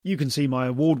You can see my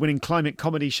award-winning climate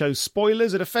comedy show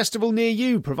Spoilers at a festival near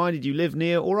you, provided you live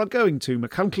near or are going to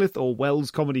Machynlleth or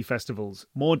Wells comedy festivals.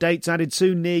 More dates added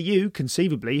soon near you.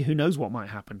 Conceivably, who knows what might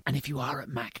happen. And if you are at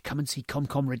Mac, come and see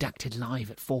ComCom Redacted live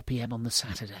at 4 p.m. on the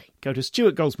Saturday. Go to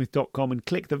stuartgoldsmith.com and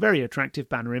click the very attractive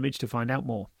banner image to find out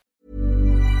more.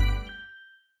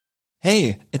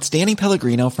 Hey, it's Danny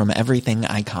Pellegrino from Everything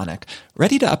Iconic.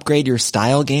 Ready to upgrade your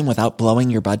style game without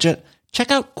blowing your budget? Check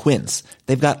out Quince.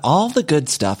 They've got all the good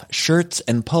stuff, shirts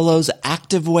and polos,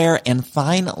 activewear, and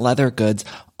fine leather goods,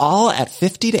 all at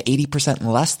 50 to 80%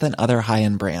 less than other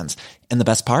high-end brands. And the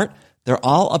best part? They're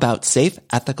all about safe,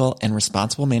 ethical, and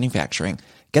responsible manufacturing.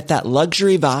 Get that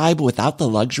luxury vibe without the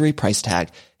luxury price tag.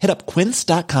 Hit up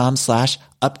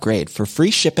quince.com/upgrade for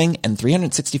free shipping and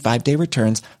 365-day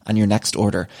returns on your next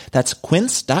order. That's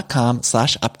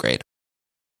quince.com/upgrade.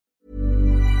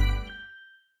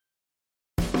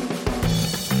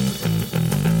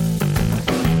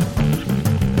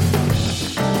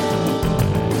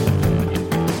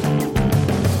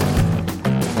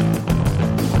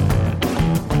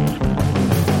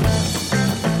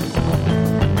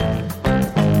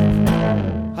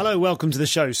 Hello, welcome to the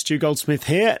show. Stu Goldsmith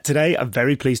here. Today, I'm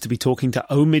very pleased to be talking to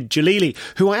Omid Djalili,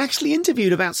 who I actually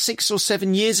interviewed about 6 or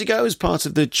 7 years ago as part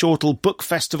of the Chortle Book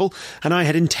Festival, and I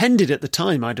had intended at the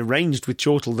time, I'd arranged with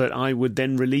Chortle that I would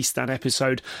then release that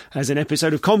episode as an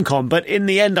episode of ComCom, but in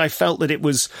the end I felt that it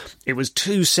was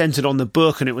too centred on the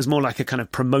book, and it was more like a kind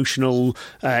of promotional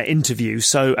interview,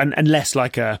 so and less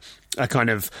like a kind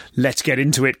of let's get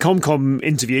into it ComCom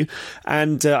interview.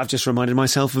 And I've just reminded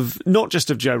myself of not just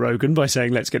of Joe Rogan by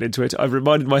saying let's get into it. I've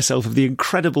reminded myself of the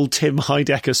incredible Tim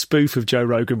Heidecker spoof of Joe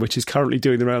Rogan, which is currently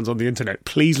doing the rounds on the internet.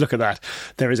 Please look at that.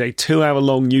 There is a 2-hour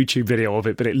long YouTube video of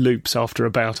it, but it loops after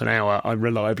about an hour, I'm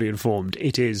reliably informed.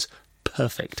 It is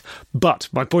perfect. But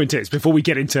my point is, before we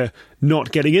get into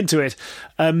not getting into it,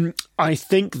 I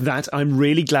think that I'm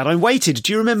really glad I waited.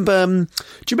 Do you remember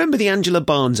the Angela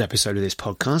Barnes episode of this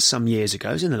podcast some years ago,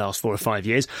 it was in the last 4 or 5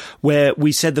 years, where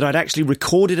we said that I'd actually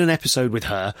recorded an episode with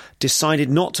her, decided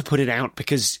not to put it out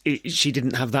because she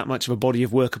didn't have that much of a body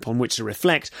of work upon which to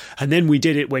reflect, and then we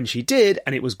did it when she did,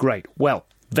 and it was great. Well,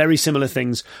 very similar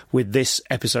things with this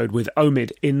episode with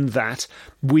Omid, in that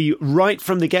we, right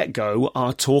from the get-go,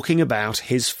 are talking about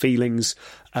his feelings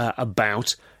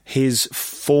about his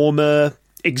former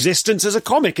existence as a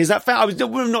comic. Is that fair?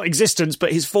 Not existence,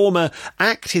 but his former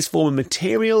act, his former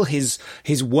material, his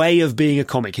way of being a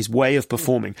comic, his way of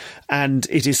performing. And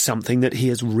it is something that he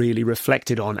has really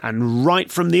reflected on. And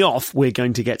right from the off, we're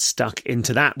going to get stuck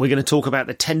into that. We're going to talk about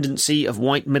the tendency of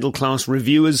white middle-class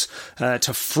reviewers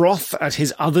to froth at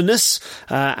his otherness,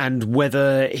 and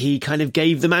whether he kind of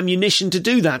gave them ammunition to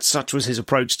do that. Such was his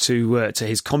approach to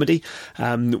his comedy.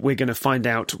 We're going to find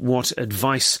out what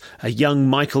advice a young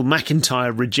Michael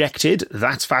McIntyre rejected.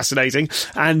 That's fascinating.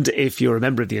 And if you're a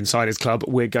member of the Insiders Club,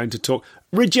 we're going to talk...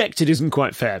 Rejected isn't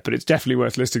quite fair, but it's definitely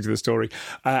worth listening to the story.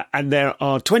 And there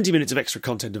are 20 minutes of extra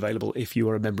content available if you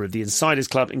are a member of the Insiders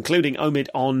Club, including Omid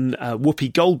on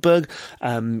Whoopi Goldberg,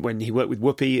 when he worked with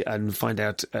Whoopi, and find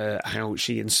out how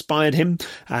she inspired him.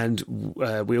 And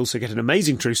we also get an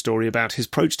amazing true story about his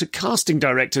approach to casting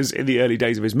directors in the early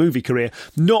days of his movie career,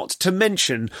 not to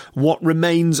mention what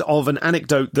remains of an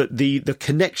anecdote that the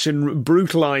connection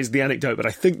brutalised the anecdote, but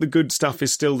I think the good stuff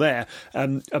is still there,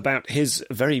 about his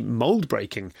very mould-breaking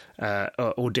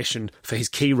audition for his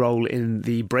key role in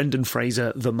the Brendan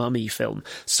Fraser The Mummy film.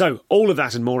 So all of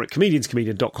that and more at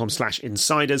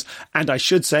comedianscomedian.com/insiders. And I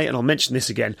should say, and I'll mention this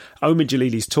again, Omid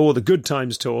Djalili's tour, the Good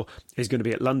Times tour, is going to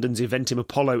be at London's Eventim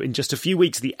Apollo in just a few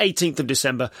weeks, the 18th of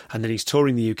December, and then he's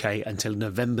touring the UK until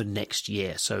November next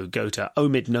year. So go to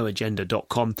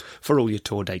omidnoagenda.com for all your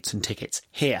tour dates and tickets.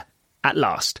 Here, at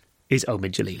last, is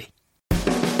Omid Djalili.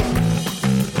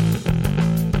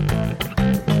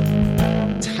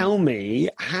 Tell me,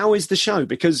 how is the show?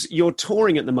 Because you're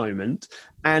touring at the moment,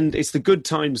 and it's the Good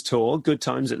Times tour, Good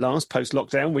Times at last,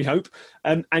 post-lockdown, we hope.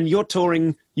 And you're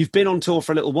touring, you've been on tour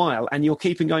for a little while, and you're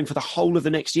keeping going for the whole of the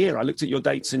next year. I looked at your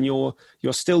dates, and you're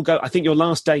still I think your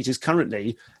last date is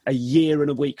currently a year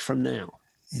and a week from now.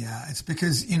 Yeah, it's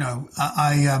because,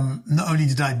 I not only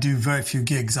did I do very few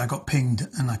gigs, I got pinged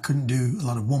and I couldn't do a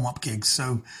lot of warm-up gigs.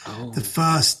 So The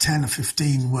first 10 or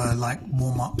 15 were like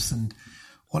warm-ups, and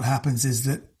what happens is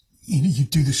that you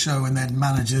do the show, and then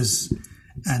managers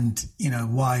and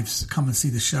wives come and see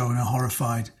the show and are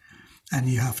horrified, and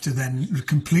you have to then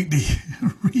completely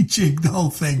rejig the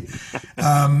whole thing.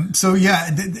 I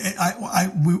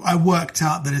worked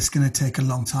out that it's going to take a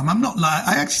long time. I'm not like,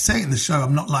 I actually say it in the show,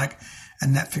 I'm not like a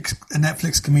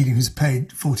Netflix comedian who's paid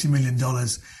 $40 million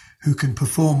who can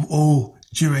perform all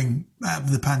during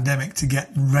the pandemic to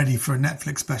get ready for a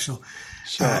Netflix special.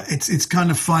 Sure. It's kind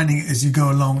of finding it as you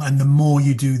go along, and the more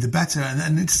you do, the better.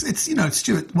 And it's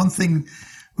Stuart, one thing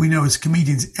we know as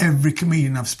comedians, every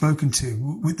comedian I've spoken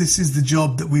to, this is the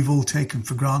job that we've all taken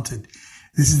for granted.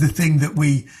 This is the thing that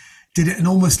we did it, and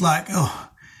almost like, I've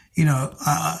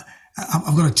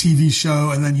got a TV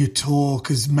show, and then you tour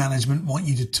because management want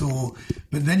you to tour.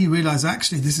 But then you realize,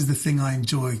 actually, this is the thing I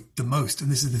enjoy the most,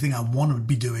 and this is the thing I want to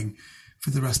be doing for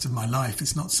the rest of my life.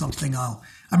 It's not something I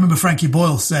remember Frankie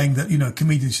Boyle saying that,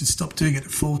 comedians should stop doing it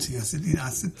at 40. I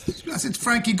said,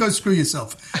 Frankie, go screw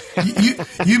yourself.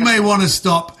 You may want to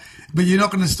stop, but you're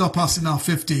not going to stop us in our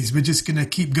 50s. We're just going to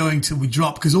keep going till we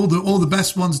drop, because all the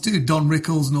best ones do. Don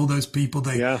Rickles and all those people,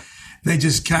 they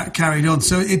just carried on.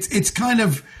 So it's kind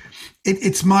of,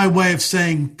 it's my way of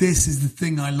saying, this is the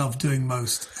thing I love doing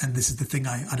most, and this is the thing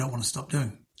I don't want to stop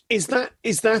doing. Is that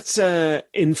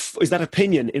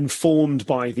opinion informed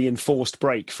by the enforced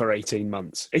break for 18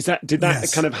 months? Did that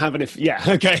Yes. kind of have yeah,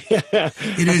 okay.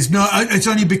 It is. No, it's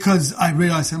only because I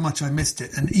realized how much I missed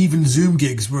it. And even Zoom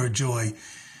gigs were a joy,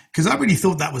 because I really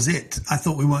thought that was it. I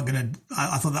thought we weren't going to,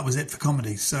 I thought that was it for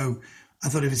comedy. So I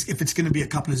thought if it's going to be a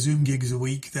couple of Zoom gigs a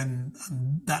week, then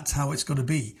that's how it's got to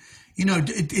be.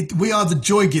 We are the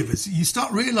joy givers. You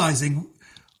start realizing,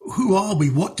 who are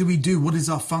we? What do we do? What is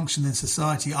our function in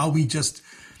society? Are we just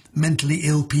mentally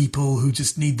ill people who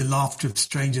just need the laughter of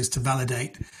strangers to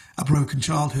validate a broken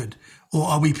childhood? Or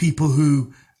are we people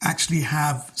who actually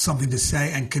have something to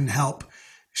say and can help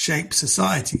shape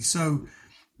society? So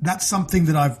that's something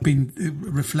that I've been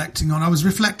reflecting on. I was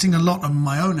reflecting a lot on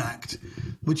my own act,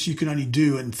 which you can only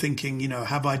do, and thinking,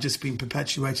 have I just been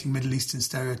perpetuating Middle Eastern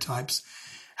stereotypes?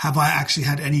 Have I actually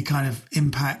had any kind of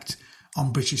impact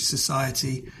on British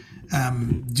society?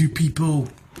 Do people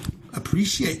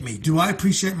appreciate me? Do I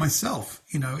appreciate myself?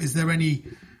 Is there any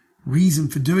reason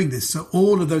for doing this? So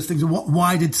all of those things.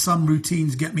 Why did some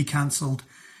routines get me cancelled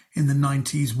in the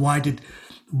 90s? Why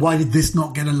did this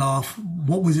not get a laugh?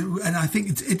 What was it? And I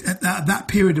think that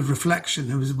period of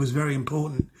reflection was very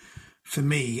important for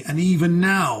me. And even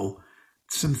now,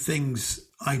 some things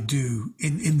I do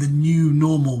in the new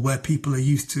normal, where people are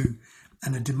used to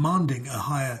and are demanding a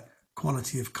higher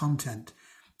quality of content,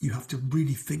 you have to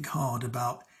really think hard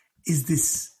about, is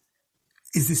this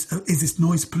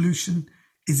noise pollution?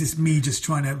 Is this me just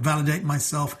trying to validate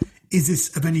myself? Is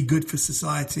this of any good for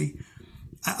society?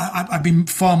 I've been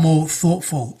far more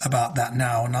thoughtful about that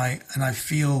now, and I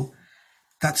feel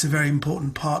that's a very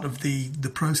important part of the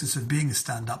process of being a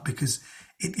stand-up, because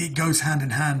it goes hand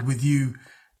in hand with you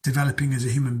developing as a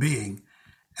human being.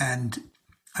 And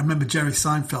I remember Jerry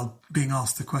Seinfeld being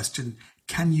asked the question,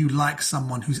 can you like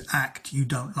someone whose act you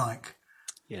don't like?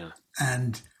 Yeah.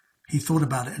 And he thought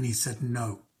about it and he said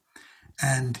no.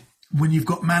 And when you've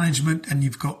got management and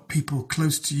you've got people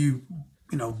close to you,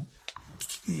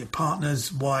 your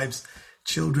partners, wives,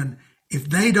 children, if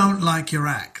they don't like your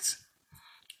act,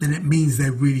 then it means they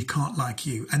really can't like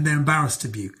you, and they're embarrassed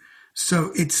of you.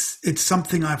 So it's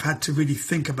something I've had to really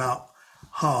think about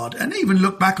hard, and even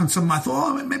look back on some. I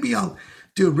thought, maybe I'll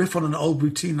do a riff on an old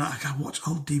routine. I can't watch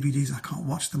old DVDs. I can't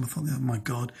watch them. I thought, oh my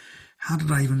God, how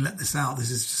did I even let this out?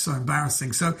 This is just so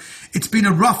embarrassing. So it's been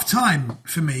a rough time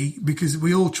for me, because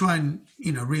we all try and,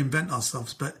 reinvent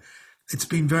ourselves, but it's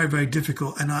been very, very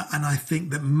difficult. And I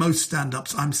think that most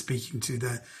stand-ups I'm speaking to,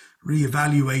 they're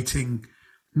reevaluating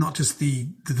not just the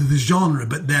genre,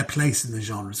 but their place in the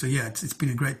genre. So yeah, it's been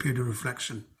a great period of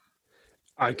reflection.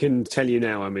 I can tell you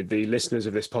now, the listeners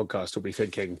of this podcast will be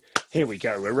thinking, here we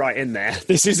go, we're right in there.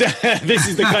 This is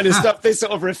the kind of stuff, this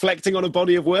sort of reflecting on a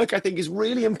body of work, I think is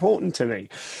really important to me.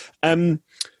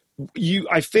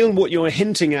 I feel what you're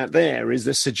hinting at there is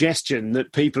the suggestion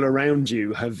that people around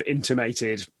you have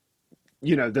intimated,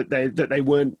 that they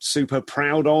weren't super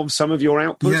proud of some of your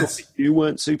output, yes, or you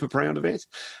weren't super proud of it.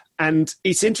 And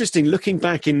it's interesting, looking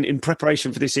back in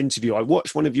preparation for this interview, I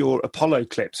watched one of your Apollo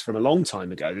clips from a long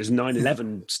time ago. There's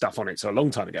 9/11 stuff on it, so a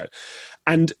long time ago.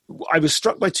 And I was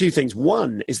struck by two things.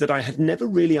 One is that I had never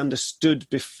really understood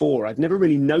before, I'd never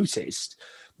really noticed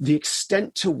the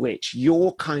extent to which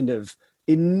your kind of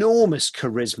enormous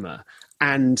charisma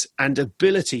and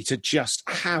ability to just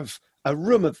have a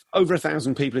room of over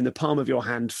 1,000 people in the palm of your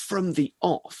hand from the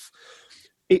off.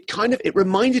 It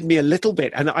reminded me a little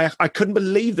bit, and I couldn't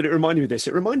believe that it reminded me of this.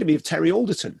 It reminded me of Terry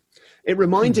Alderton. It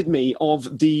reminded me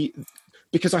of the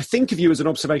because I think of you as an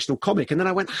observational comic. And then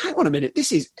I went, hang on a minute,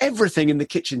 this is everything in the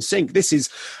kitchen sink. This is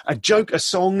a joke, a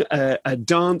song, a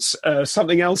dance,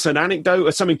 something else, an anecdote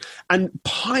or something, and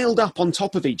piled up on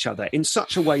top of each other in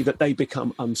such a way that they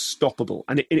become unstoppable.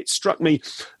 And it struck me,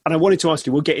 and I wanted to ask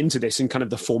you, we'll get into this in kind of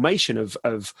the formation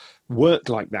of work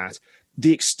like that,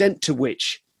 the extent to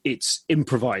which it's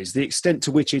improvised, the extent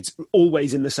to which it's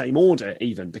always in the same order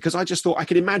even, because I just thought I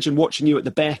could imagine watching you at the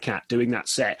Bearcat doing that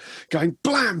set, going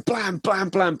blam, blam, blam,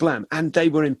 blam, blam, and they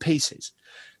were in pieces.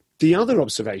 The other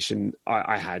observation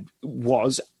I had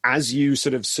was, as you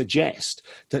sort of suggest,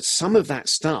 that some of that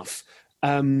stuff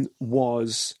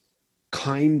was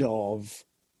kind of...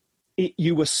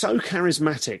 you were so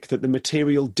charismatic that the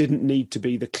material didn't need to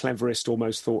be the cleverest or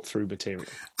most thought through material.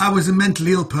 I was a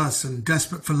mentally ill person,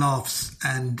 desperate for laughs,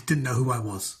 and didn't know who I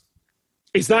was.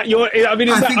 Is that your... I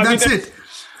think that's it.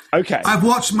 Okay. I've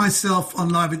watched myself on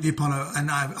Live at the Apollo, and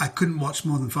I couldn't watch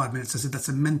more than 5 minutes. I said, that's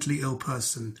a mentally ill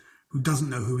person who doesn't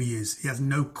know who he is. He has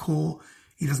no core.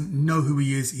 He doesn't know who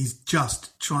he is. He's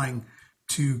just trying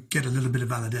to get a little bit of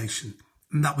validation.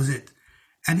 And that was it.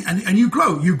 And you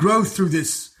grow through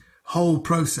this whole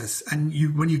process, and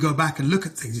when you go back and look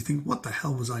at things, you think, what the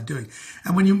hell was I doing?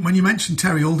 And when you mention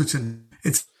Terry Alderton,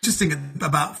 it's interesting.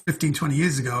 About 15, 20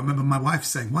 years ago, I remember my wife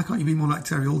saying, why can't you be more like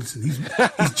Terry Alderton? He's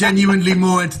genuinely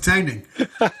more entertaining.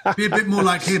 Be a bit more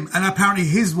like him. And apparently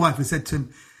his wife had said to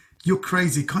him, you're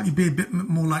crazy, can't you be a bit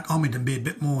more like Omid and be a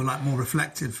bit more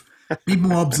reflective, be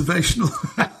more observational?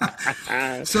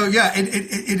 So yeah,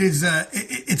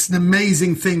 it's an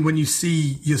amazing thing when you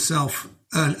see yourself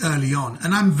early on.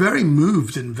 And I'm very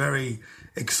moved and very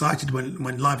excited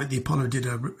when Live at the Apollo did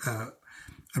a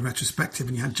retrospective,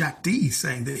 and you had Jack D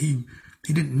saying that he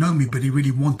didn't know me, but he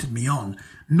really wanted me on,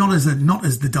 not as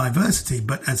the diversity,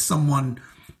 but as someone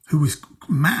who was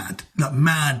mad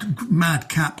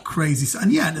cap crazy.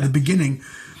 And yeah, at the beginning,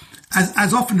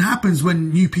 as often happens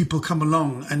when new people come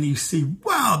along and you see,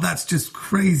 wow, that's just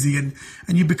crazy, and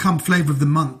you become flavor of the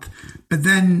month. But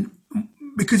then,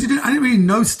 because I didn't really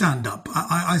know stand-up.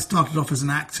 I started off as an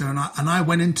actor, and I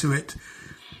went into it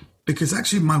because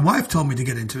actually my wife told me to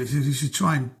get into it. You should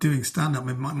try doing stand-up.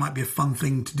 It might be a fun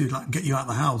thing to do, like get you out of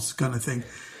the house kind of thing.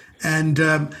 And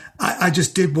I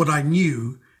just did what I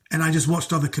knew, and I just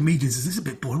watched other comedians. This is a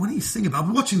bit boring. Why don't you sing about it?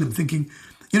 I'm watching them thinking,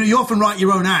 you often write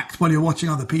your own act while you're watching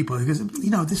other people, because,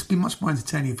 this would be much more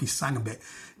entertaining if you sang a bit.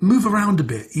 Move around a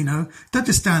bit, Don't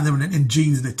just stand there in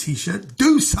jeans and a T-shirt.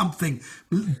 Do something.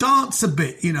 Dance a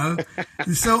bit,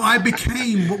 So I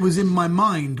became what was in my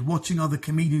mind watching other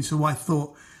comedians who I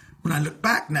thought, when I look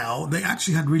back now, they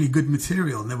actually had really good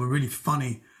material and they were really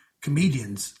funny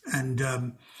comedians. And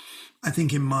I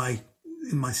think in my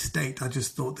state, I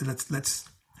just thought that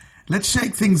let's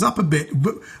shake things up a bit,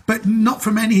 but not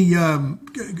from any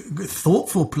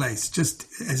thoughtful place, just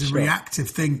as a reactive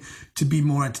thing to be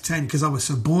more entertained, because I was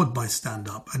so bored by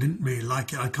stand-up. I didn't really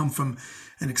like it. I come from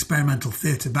an experimental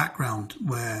theatre background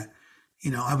where,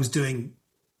 I was doing,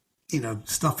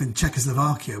 stuff in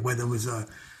Czechoslovakia where there was an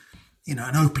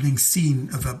opening scene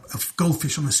of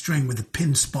goldfish on a string with a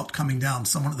pin spot coming down,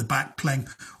 someone at the back playing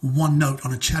one note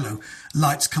on a cello,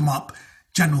 lights come up,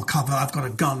 general cover, I've got a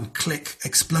gun, click,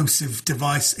 explosive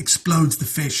device, explodes the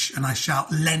fish, and I shout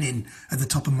Lenin at the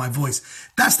top of my voice.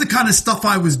 That's the kind of stuff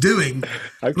I was doing,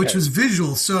 okay, which was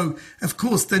visual. So, of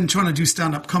course, then trying to do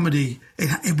stand-up comedy,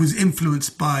 it was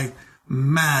influenced by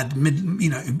mad,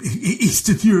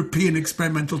 Eastern European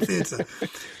experimental theatre.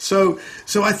 So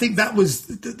I think that was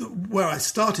where I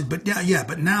started. But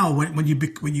but now when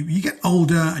you get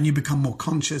older and you become more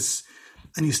conscious,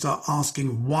 and you start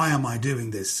asking, why am I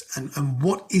doing this? And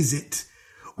what is it?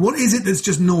 What is it that's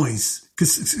just noise?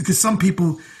 Because some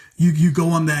people, you go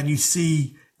on there and you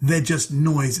see they're just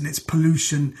noise, and it's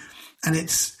pollution. And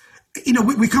it's,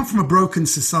 we come from a broken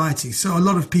society. So a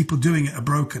lot of people doing it are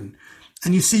broken.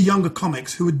 And you see younger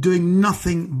comics who are doing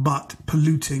nothing but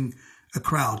polluting a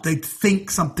crowd. They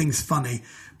think something's funny,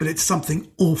 but it's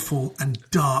something awful and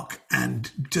dark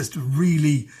and just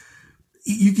really...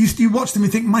 You watch them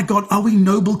and think, my God, are we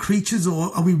noble creatures,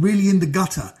 or are we really in the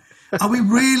gutter? Are we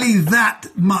really that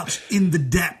much in the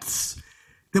depths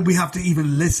that we have to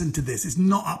even listen to this? It's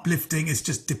not uplifting. It's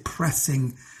just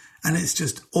depressing, and it's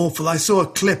just awful. I saw a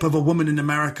clip of a woman in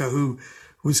America who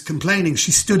was complaining.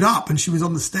 She stood up and she was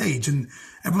on the stage, and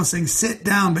everyone's saying, sit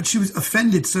down, but she was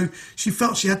offended. So she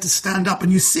felt she had to stand up.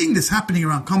 And you're seeing this happening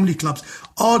around comedy clubs.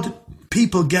 Odd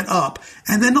people get up,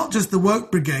 and they're not just the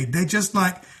woke brigade. They're just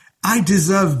like, I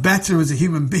deserve better as a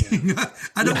human being.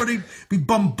 I don't want to be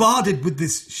bombarded with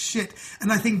this shit.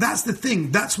 And I think that's the thing.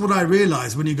 That's what I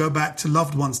realized when you go back to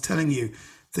loved ones telling you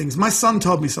things. My son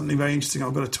told me something very interesting.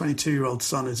 I've got a 22-year-old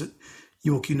son who's at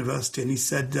York University, and he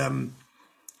said,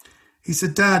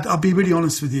 Dad, I'll be really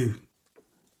honest with you.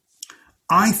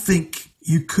 I think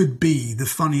you could be the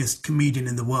funniest comedian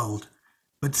in the world,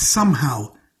 but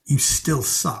somehow you still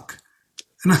suck.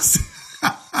 And I said,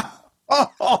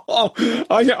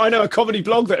 I know a comedy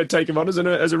blog that had taken him on as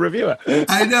a reviewer.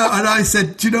 I know. And I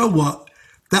said, do you know what?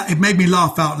 It made me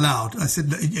laugh out loud. I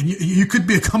said, you could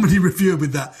be a comedy reviewer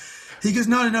with that. He goes,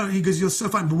 no. He goes, you're so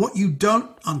fine. But what you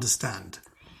don't understand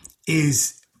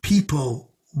is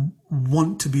people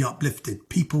want to be uplifted.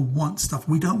 People want stuff.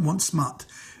 We don't want smut.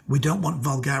 We don't want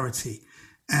vulgarity.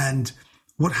 And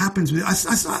what happens with I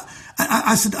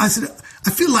said, I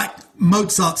feel like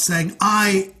Mozart saying,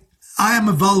 I am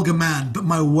a vulgar man, but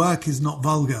my work is not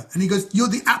vulgar. And he goes, you're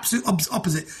the absolute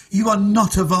opposite. You are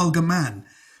not a vulgar man,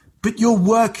 but your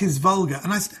work is vulgar.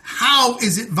 And I said, how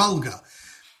is it vulgar?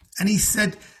 And he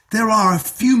said, there are a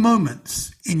few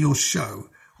moments in your show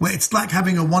where it's like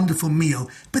having a wonderful meal,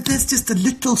 but there's just a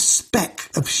little speck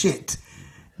of shit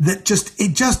that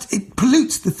it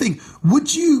pollutes the thing.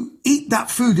 Would you eat that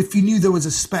food if you knew there was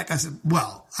a speck? I said,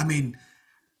 well, I mean,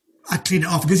 I'd clean it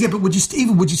off. He goes, yeah, but would you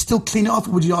still clean it off,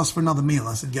 or would you ask for another meal?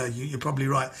 I said, yeah, you're probably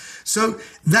right. So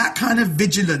that kind of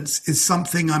vigilance is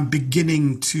something I'm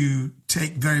beginning to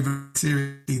take very, very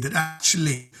seriously, that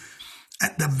actually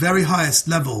at the very highest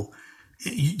level,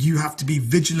 you have to be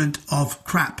vigilant of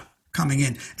crap coming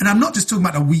in. And I'm not just talking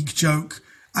about a weak joke.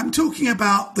 I'm talking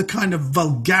about the kind of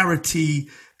vulgarity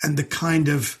and the kind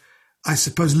of, I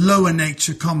suppose, lower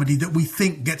nature comedy that we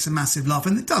think gets a massive laugh.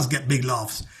 And it does get big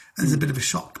laughs. And there's a bit of a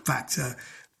shock factor.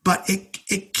 But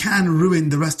it can ruin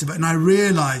the rest of it. And I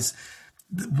realise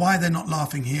why they're not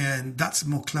laughing here. And that's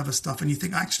more clever stuff. And you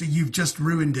think, actually, you've just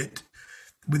ruined it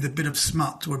with a bit of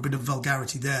smut or a bit of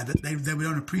vulgarity there that they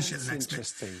don't appreciate. That's the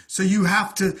next bit. So you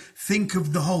have to think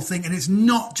of the whole thing. And it's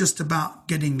not just about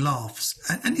getting laughs.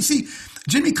 And you see,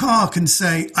 Jimmy Carr can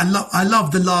say, I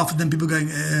love the laugh, and then people going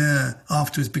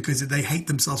afterwards because they hate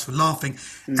themselves for laughing.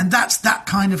 And that's that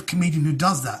kind of comedian who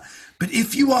does that. But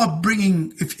if you are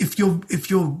bringing, if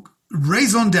your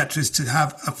raison d'etre is to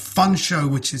have a fun show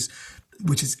which is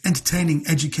entertaining,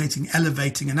 educating,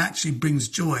 elevating, and actually brings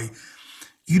joy,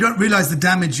 you don't realize the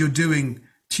damage you're doing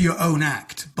to your own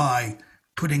act by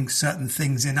putting certain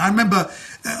things in. I remember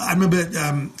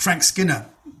Frank Skinner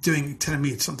telling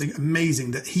me something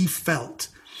amazing, that he felt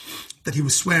that he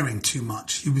was swearing too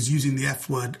much. He was using the F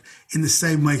word in the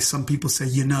same way some people say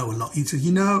a lot. He said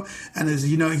and there's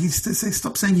he says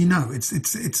stop saying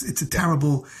It's a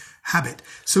terrible habit.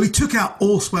 So he took out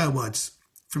all swear words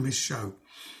from his show,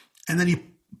 and then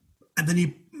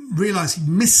he realized he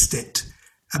missed it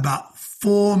about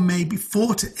 4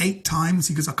 to 8 times.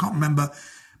 He goes, I can't remember,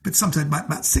 but sometimes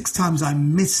about 6 times I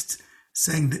missed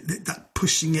saying that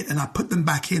pushing it, and I put them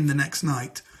back in the next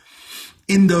night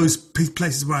in those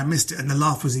places where I missed it, and the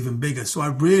laugh was even bigger. So I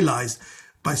realized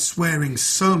by swearing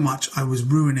so much, I was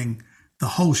ruining the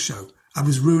whole show. I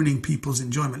was ruining people's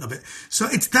enjoyment of it. So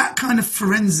it's that kind of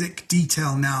forensic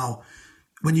detail now.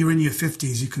 When you're in your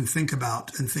 50s, you can think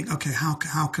about and think, okay, how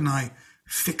can I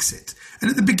fix it? And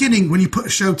at the beginning, when you put a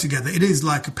show together, it is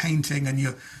like a painting, and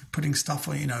you're putting stuff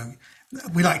on,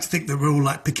 we like to think that we're all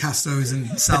like Picassos and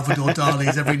Salvador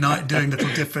Dali's every night doing a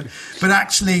little different. But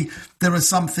actually, there are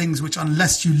some things which,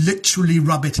 unless you literally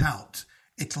rub it out,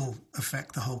 it'll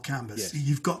affect the whole canvas. Yes.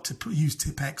 You've got to use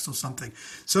Tipex or something.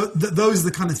 So those are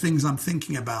the kind of things I'm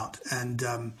thinking about. And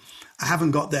I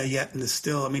haven't got there yet. And there's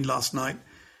still, last night,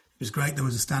 it was great. There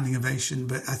was a standing ovation.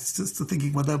 But I'm still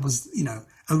thinking, well, there was,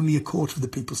 only a quarter of the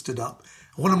people stood up.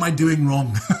 What am I doing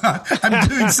wrong? I'm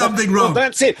doing something wrong. Well,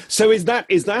 that's it. So is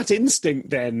that instinct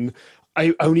then?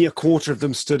 Only a quarter of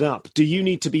them stood up. Do you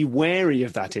need to be wary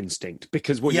of that instinct?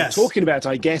 Because what you're talking about,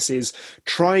 I guess, is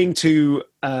trying to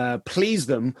please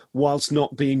them whilst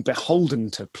not being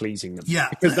beholden to pleasing them. Yeah.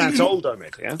 Because that's old,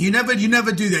 Omid, yeah? You never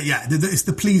do that, yeah. It's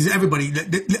the please everybody.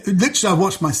 Literally, I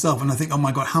watch myself and I think, oh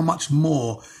my God, how much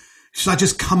more should I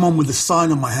just come on with a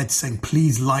sign on my head saying,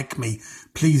 please like me,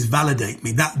 please validate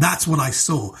me? That's what I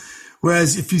saw.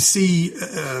 Whereas if you see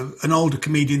an older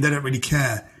comedian, they don't really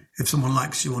care if someone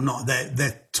likes you or not.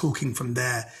 They're talking from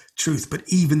their truth. But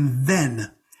even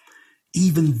then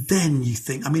you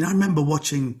think, I remember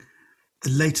watching the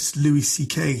latest Louis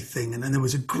C.K. thing, and then there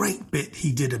was a great bit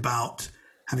he did about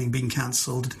having been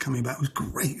cancelled and coming back. It was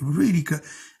great, really good.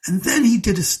 And then he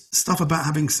did stuff about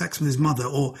having sex with his mother,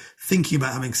 or thinking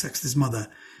about having sex with his mother.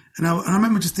 And I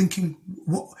remember just thinking,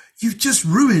 what? You've just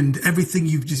ruined everything.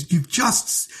 You've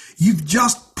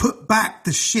just put back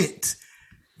the shit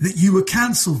that you were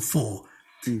cancelled for.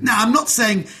 Mm-hmm. Now, I'm not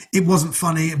saying it wasn't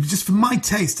funny. It was just for my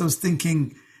taste. I was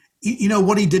thinking, you know,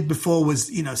 what he did before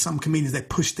was, you know, some comedians, they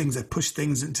push things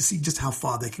and to see just how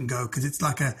far they can go. Cause it's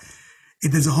like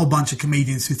there's a whole bunch of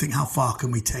comedians who think, how far can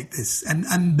we take this?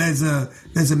 And there's a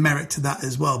merit to that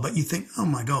as well. But you think, oh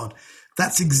my God,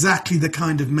 that's exactly the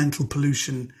kind of mental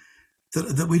pollution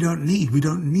that we don't need. We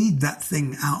don't need that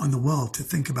thing out in the world to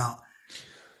think about.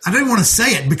 I don't want to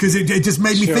say it because it just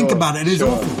made me think about it. It is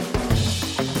awful.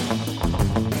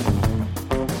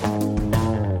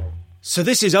 So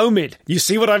this is Omid. You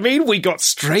see what I mean? We got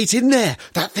straight in there.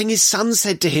 That thing his son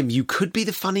said to him, you could be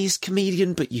the funniest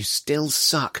comedian, but you still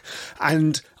suck.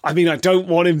 And I mean, I don't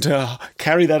want him to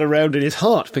carry that around in his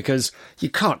heart because you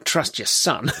can't trust your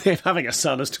son. If having a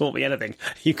son has taught me anything,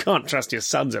 you can't trust your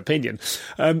son's opinion.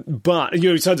 But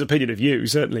your son's opinion of you,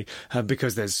 certainly,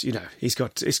 because there's, you know, he's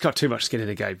got too much skin in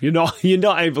the game. You're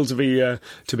not able to be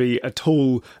at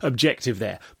all objective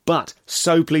there. But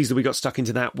so pleased that we got stuck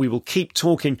into that. We will keep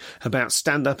talking about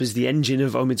stand-up as the engine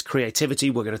of Omid's creativity.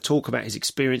 We're going to talk about his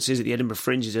experiences at the Edinburgh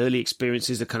Fringe, his early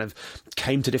experiences that kind of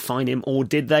came to define him, or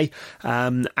did they?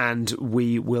 And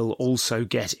we will also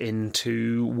get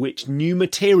into which new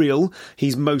material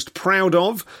he's most proud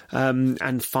of,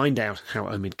 and find out how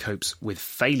Omid copes with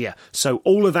failure. So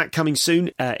all of that coming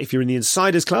soon. If you're in the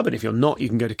Insiders Club, and if you're not, you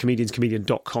can go to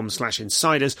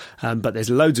comedianscomedian.com/insiders. But there's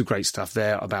loads of great stuff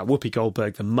there about Whoopi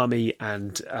Goldberg, the Mummy,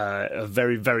 and a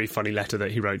very, very funny letter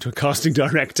that he wrote to a casting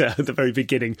director at the very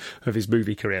beginning of his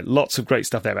movie career. Lots of great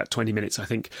stuff there, about 20 minutes, I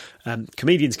think.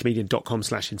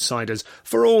 Comedianscomedian.com/insiders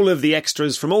for all of the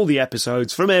extras from all the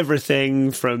episodes, from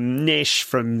everything, from Nish,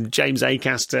 from James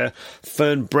Acaster,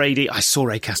 Fern Brady. I saw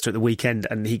Acaster at the weekend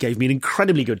and he gave me an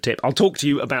incredibly good tip. I'll talk to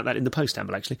you about that in the post,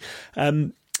 Amble, actually.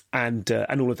 And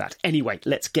all of that. Anyway,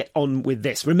 let's get on with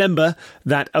this. Remember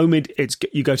that Omid,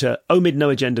 you go to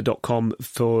omidnoagenda.com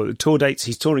for tour dates.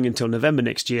 He's touring until November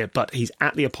next year, but he's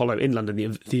at the Apollo in London,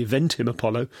 the Eventim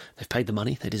Apollo. They've paid the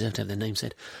money. They deserve to have their name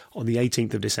said, on the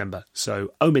 18th of December.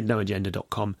 So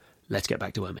omidnoagenda.com. Let's get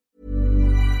back to Omid.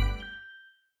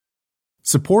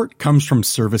 Support comes from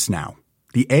ServiceNow,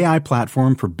 the AI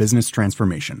platform for business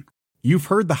transformation. You've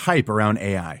heard the hype around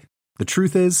AI. The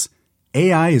truth is,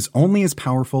 AI is only as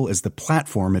powerful as the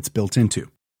platform it's built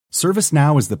into.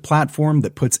 ServiceNow is the platform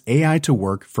that puts AI to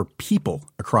work for people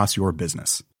across your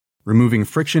business, removing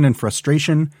friction and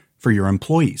frustration for your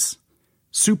employees,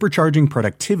 supercharging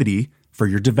productivity for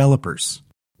your developers,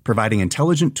 providing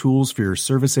intelligent tools for your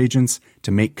service agents to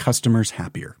make customers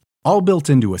happier. All built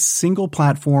into a single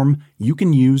platform you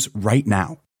can use right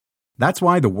now. That's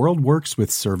why the world works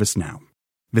with ServiceNow.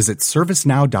 Visit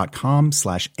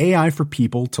servicenow.com/AI for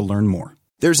people to learn more.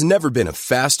 There's never been a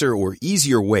faster or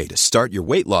easier way to start your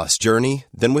weight loss journey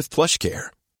than with PlushCare.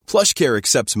 PlushCare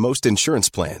accepts most insurance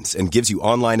plans and gives you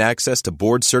online access to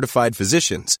board-certified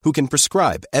physicians who can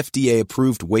prescribe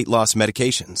FDA-approved weight loss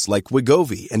medications like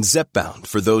Wegovy and Zepbound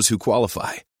for those who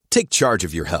qualify. Take charge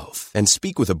of your health and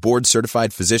speak with a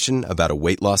board-certified physician about a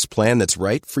weight loss plan that's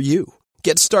right for you.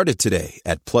 Get started today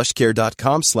at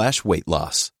plushcare.com/weight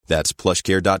loss. That's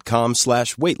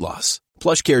plushcare.com/weight loss.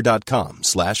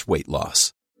 plushcare.com/weight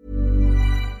loss.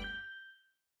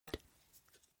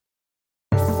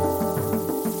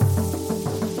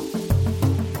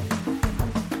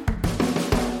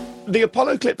 The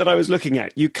Apollo clip that I was looking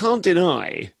at, you can't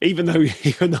deny, even though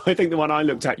I think the one I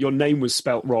looked at, your name was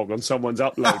spelt wrong on someone's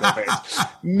upload of it.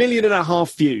 1.5 million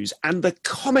views, and the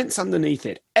comments underneath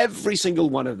it, every single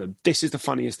one of them, this is the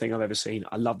funniest thing I've ever seen.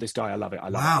 I love this guy. I love it. I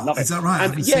love it. Is that right?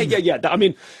 And yeah. I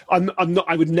mean, I'm not.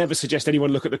 I would never suggest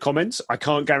anyone look at the comments. I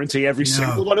can't guarantee every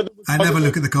single one of them. I never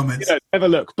look at the comments. Never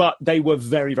look, but they were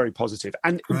very, very positive.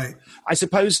 And right. I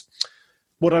suppose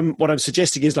what I'm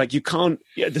suggesting is, like, you can't,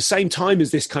 at the same time as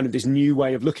this kind of this new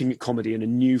way of looking at comedy and a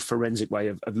new forensic way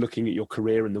of looking at your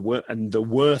career and the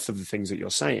worth of the things that you're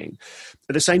saying,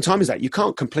 at the same time as that, you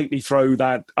can't completely throw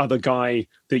that other guy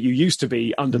that you used to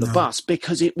be under the bus,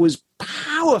 because it was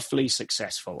powerfully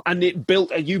successful, and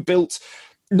you built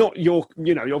not your,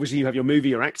 obviously you have your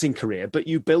movie or acting career, but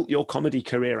you built your comedy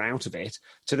career out of it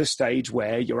to the stage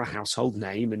where you're a household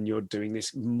name and you're doing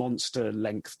this monster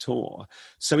length tour.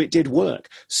 So it did work.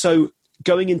 So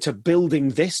going into building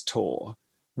this tour,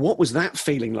 what was that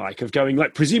feeling like, of going,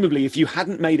 like, presumably if you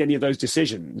hadn't made any of those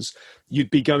decisions,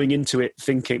 you'd be going into it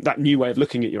thinking, that new way of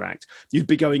looking at your act, you'd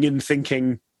be going in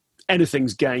thinking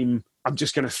anything's game. I'm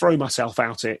just going to throw myself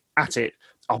at it.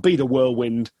 I'll be the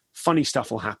whirlwind. Funny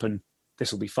stuff will happen. This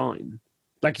will be fine.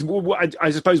 Like, I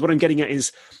suppose what I'm getting at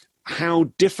is, how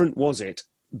different was it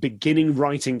beginning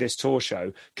writing this tour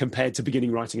show compared to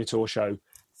beginning writing a tour show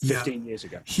 15 years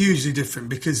ago? Hugely different,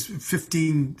 because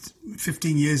 15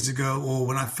 years ago, or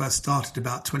when I first started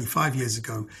about 25 years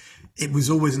ago, it was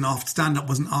always stand-up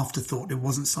was an afterthought. It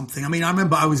wasn't something. I mean, I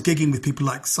remember I was gigging with people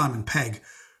like Simon Pegg,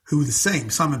 who were the same.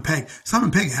 Simon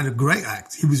Pegg had a great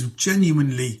act. He was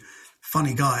genuinely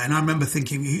funny guy. And I remember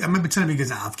thinking, I remember telling him, he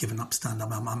goes, I've given up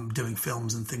stand-up. I'm doing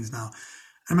films and things now.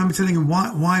 I remember telling him,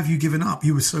 why have you given up?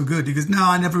 You were so good. He goes, no,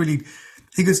 I never really.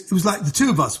 He goes, it was like the two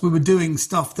of us. We were doing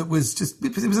stuff that was just,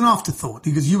 it was an afterthought.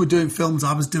 He goes, you were doing films,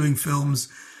 I was doing films.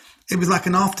 It was like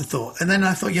an afterthought. And then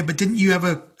I thought, yeah, but didn't you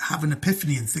ever have an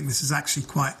epiphany and think this is actually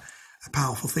quite a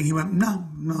powerful thing? He went, no,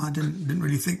 I didn't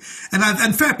really think.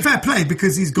 And fair play,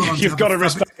 because he's gone on to You've got to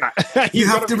respect that. You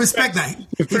have to respect that.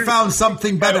 He found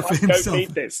something better for himself. Don't need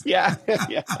this. Yeah.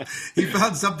 He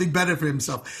found something better for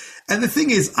himself. And the thing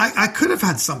is, I could have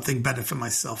had something better for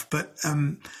myself, but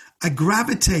I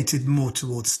gravitated more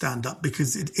towards stand-up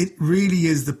because it really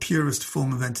is the purest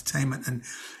form of entertainment. And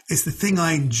it's the thing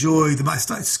I enjoy the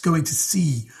most. I started going to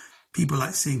see people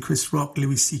like seeing Chris Rock,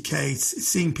 Louis C.K.,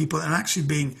 seeing people and actually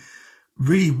being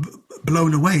really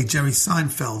blown away. Jerry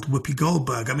Seinfeld, Whoopi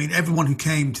Goldberg. I mean, everyone who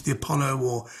came to the Apollo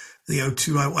or the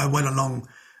O2, I went along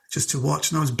just to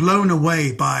watch. And I was blown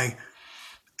away by,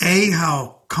 A,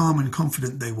 how calm and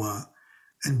confident they were,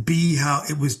 and B, how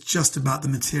it was just about the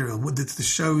material. The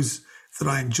shows that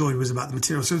I enjoyed was about the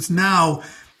material. So it's now,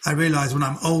 I realize when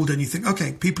I'm older and you think,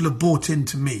 okay, people have bought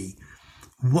into me.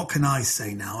 What can I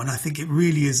say now? And I think it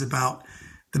really is about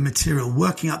the material,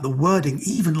 working out the wording,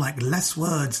 even like less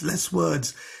words.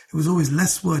 It was always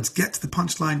less words, get to the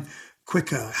punchline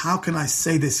quicker. How can I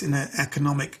say this in an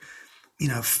economic,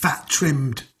 fat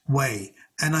trimmed way?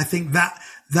 And I think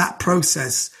that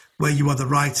process where you are the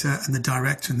writer and the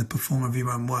director and the performer of your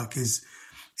own work is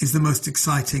the most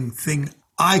exciting thing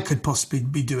I could possibly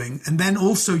be doing. And then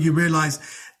also you realize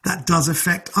that does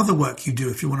affect other work you do.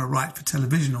 If you want to write for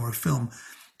television or a film,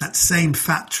 that same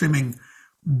fat trimming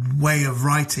way of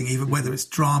writing, even whether it's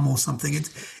drama or something,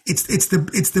 it's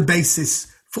the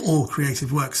basis for all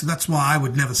creative work. So that's why I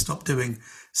would never stop doing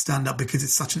stand-up, because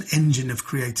it's such an engine of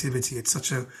creativity. It's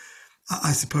such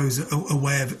I suppose, a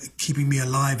way of keeping me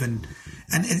alive. And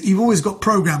you've always got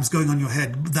programs going on in your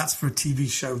head. That's for a TV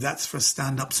show. That's for a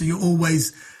stand-up. So you're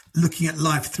always looking at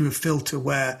life through a filter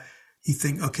where you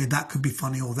think, okay, that could be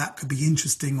funny, or that could be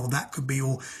interesting, or that could be,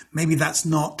 or maybe that's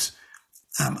not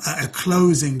a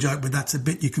closing joke, but that's a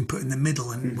bit you can put in the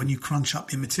middle and when you crunch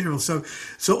up your material. So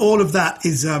all of that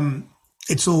is,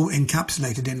 it's all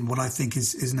encapsulated in what I think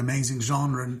is an amazing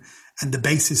genre and the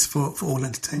basis for all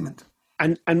entertainment.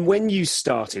 And when you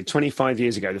started 25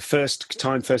 years ago, the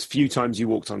first few times you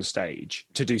walked on stage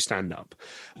to do stand-up,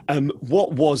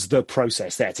 what was the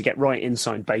process there to get right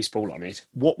inside baseball on it?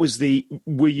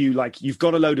 Were you like, you've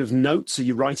got a load of notes? Are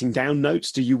you writing down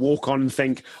notes? Do you walk on and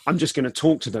think, I'm just going to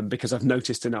talk to them because I've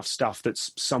noticed enough stuff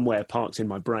that's somewhere parked in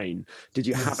my brain? Did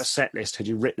you have a set list? Had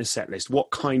you written a set list? What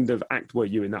kind of act were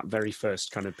you in that very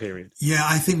first kind of period? Yeah,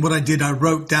 I think what I did, I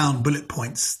wrote down bullet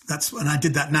points. And I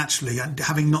did that naturally. And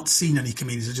having not seen any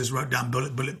comedians, I just wrote down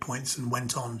bullet points and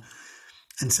went on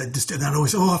and said, just and I'd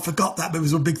always, I forgot that, but it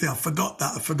was a big thing. I forgot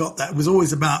that. It was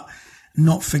always about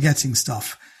not forgetting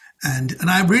stuff. And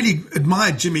I really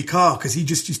admired Jimmy Carr, because he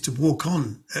just used to walk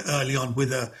on early on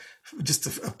with a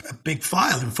big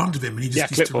file in front of him, and he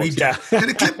just used to read it. Had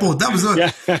a clipboard. That was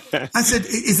I said,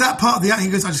 is that part of the act? He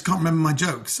goes, I just can't remember my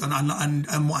jokes.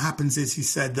 And what happens is, he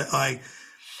said that I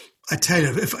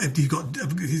tailor, if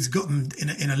he's got them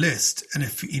in a list, and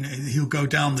if he'll go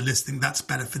down the list, think that's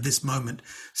better for this moment.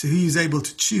 So he was able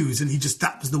to choose, and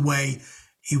that was the way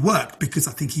he worked, because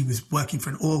I think he was working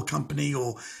for an oil company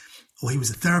or he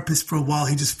was a therapist for a while.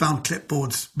 He just found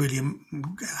clipboards really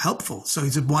helpful. So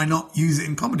he said, why not use it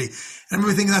in comedy? And I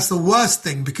remember thinking that's the worst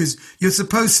thing, because you're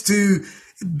supposed to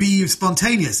be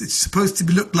spontaneous. It's supposed to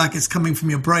look like it's coming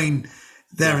from your brain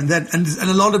there and then. And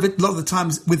a lot of the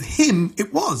times with him,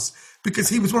 it was, because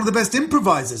he was one of the best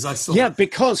improvisers I saw. Yeah,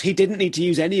 because he didn't need to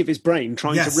use any of his brain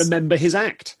trying to remember his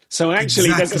act. So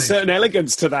actually, there's a certain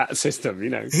elegance to that system,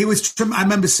 He was, I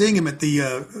remember seeing him at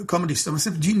the comedy store. I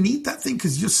said, do you need that thing?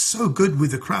 Because you're so good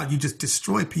with the crowd. You just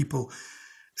destroy people.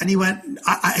 And he went,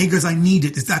 he goes, I need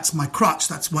it. That's my crutch.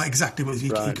 That's why exactly what he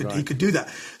could do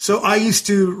that. So I used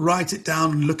to write it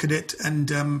down and look at it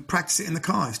and practice it in the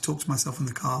car. I used to talk to myself in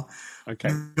the car.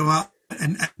 Okay. Go out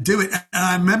and do it. And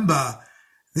I remember,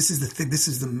 this is the thing, this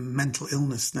is the mental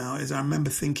illness now, is I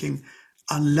remember thinking,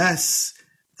 unless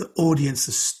the audience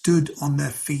has stood on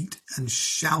their feet and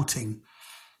shouting,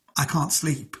 I can't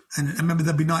sleep. And I remember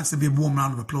there'd be nights, there'd be a warm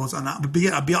round of applause, and I'd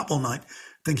be up all night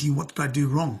thinking, what did I do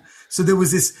wrong? So there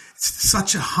was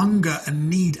such a hunger and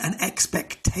need and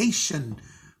expectation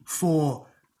for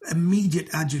immediate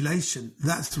adulation.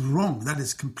 That's wrong. That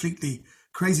is completely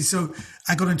crazy. So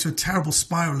I got into a terrible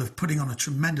spiral of putting on a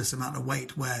tremendous amount of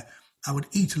weight where I would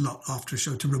eat a lot after a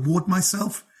show to reward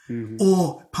myself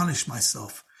or punish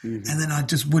myself. And then I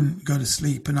just wouldn't go to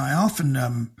sleep. And I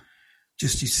often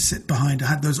just used to sit behind. I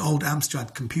had those old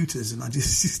Amstrad computers, and I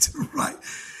just used to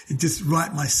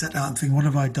write my set out and think, what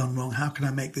have I done wrong? How can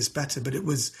I make this better? But it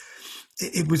was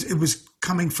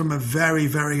coming from a very,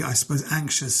 very, I suppose,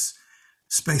 anxious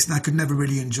space, and I could never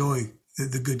really enjoy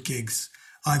the good gigs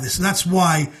either. So that's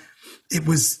why it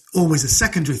was always a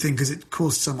secondary thing, because it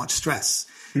caused so much stress.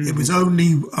 It was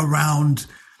only around,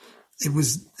 it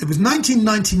was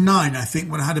 1999, I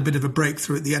think, when I had a bit of a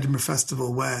breakthrough at the Edinburgh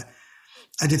Festival, where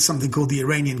I did something called the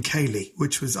Iranian Ceilidh,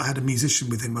 which was, I had a musician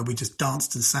with him where we just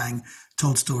danced and sang,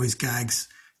 told stories, gags,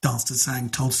 danced and sang,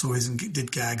 told stories and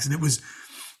did gags. And it was,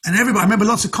 and everybody, I remember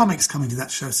lots of comics coming to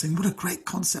that show saying, what a great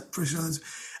concept for a show.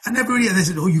 And everybody, they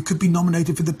said, oh, you could be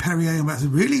nominated for the Perrier. And I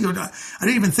said, really? I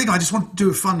didn't even think, I just wanted to do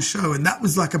a fun show. And that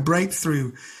was like a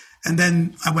breakthrough. And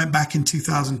then I went back in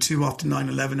 2002 after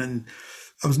 9/11, and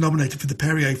I was nominated for the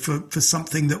Perrier for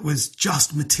something that was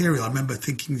just material. I remember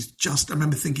thinking,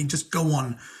 just go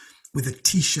on with a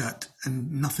T-shirt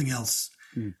and nothing else.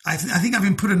 I think I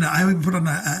even put on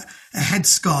a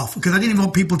headscarf, because I didn't even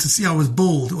want people to see I was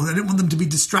bald, or I didn't want them to be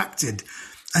distracted.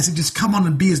 I said, just come on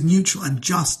and be as neutral and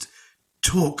just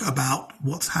talk about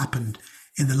what's happened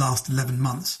in the last 11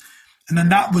 months. And then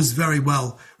that was very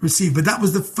well received. But that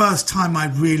was the first time I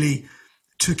really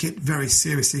took it very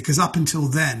seriously, because up until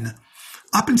then,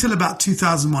 up until about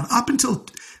 2001, up until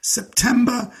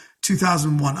September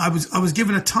 2001, I was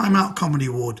given a Time Out Comedy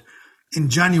Award in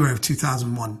January of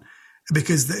 2001,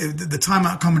 because the Time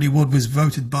Out Comedy Award was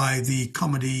voted by the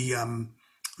comedy,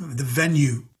 the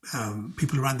venue,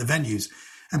 people around the venues,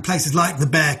 and places like the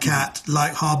Bearcat,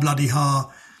 like Ha Bloody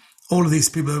Ha. All of these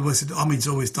people always said, Omid's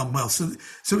always done well. So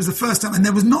it was the first time, and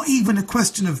there was not even a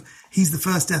question of he's the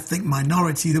first ethnic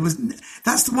minority.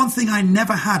 That's the one thing I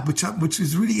never had, which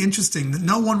was really interesting, that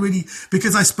no one really,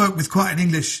 because I spoke with quite an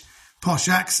English posh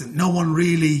accent, no one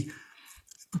really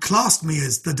classed me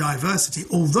as the diversity.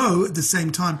 Although at the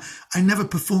same time, I never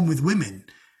performed with women.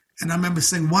 And I remember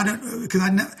saying, because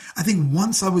I think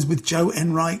once I was with Joe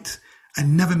Enright, I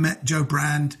never met Joe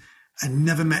Brand. I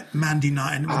never met Mandy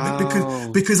Knight,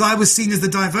 because I was seen as the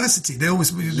diversity. They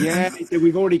always,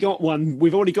 we've already got one.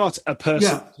 We've already got a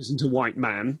person that isn't a white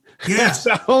man. Yeah.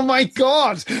 So, oh my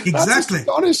God, exactly. That's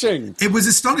astonishing. It was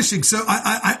astonishing. So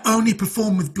I only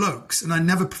perform with blokes, and I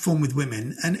never perform with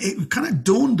women. And it kind of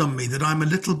dawned on me that I'm a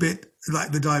little bit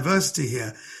like the diversity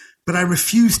here, but I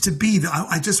refuse to be that.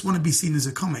 I just want to be seen as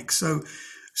a comic.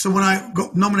 So when I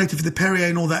got nominated for the Perrier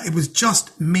and all that, it was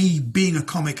just me being a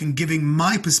comic and giving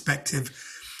my perspective,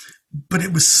 but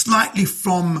it was slightly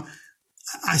from,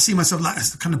 I see myself like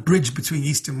as the kind of bridge between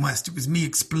East and West. It was me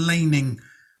explaining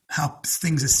how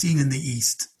things are seen in the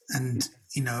East, and,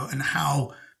 and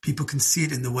how people can see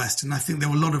it in the West. And I think there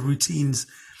were a lot of routines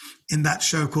in that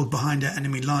show called Behind Our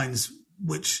Enemy Lines,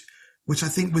 which I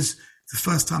think was the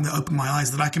first time that opened my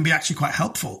eyes that I can be actually quite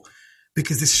helpful,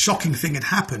 because this shocking thing had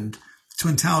happened.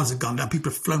 Twin Towers had gone down.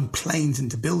 People had flown planes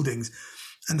into buildings,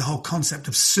 and the whole concept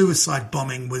of suicide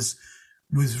bombing was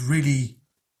really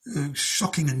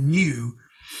shocking and new.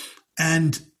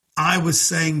 And I was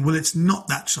saying, well, it's not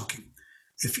that shocking,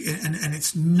 and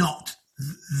it's not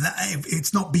that,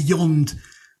 it's not beyond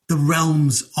the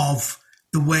realms of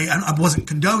the way. And I wasn't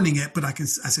condoning it, but I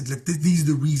said, look, these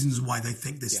are the reasons why they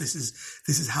think this. Yeah.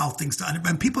 This is how things start,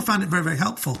 and people found it very, very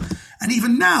helpful. And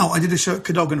even now, I did a show at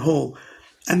Cadogan Hall.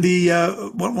 And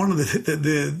one of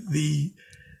the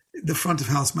front of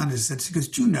house manager said, she goes,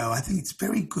 do you know, I think it's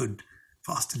very good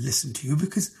for us to listen to you,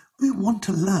 because we want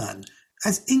to learn.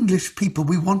 As English people,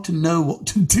 we want to know what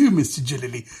to do, Mr.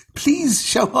 Djalili. Please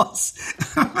show us.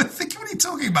 I'm thinking, what are you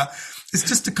talking about? It's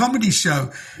just a comedy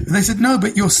show. And they said, no,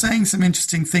 but you're saying some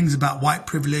interesting things about white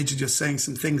privilege, and you're saying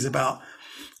some things about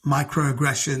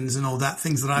microaggressions and all that,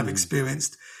 things that I've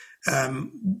experienced.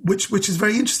 Which is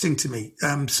very interesting to me.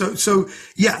 So in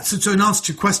answer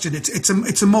to your question,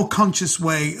 it's a more conscious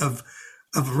way of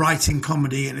writing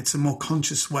comedy, and it's a more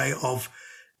conscious way of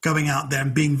going out there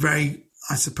and being very,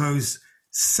 I suppose,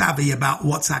 savvy about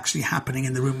what's actually happening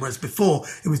in the room. Whereas before,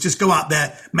 it was just go out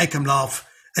there, make them laugh,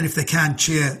 and if they can,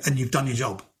 cheer, and you've done your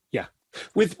job. Yeah.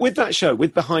 With that show,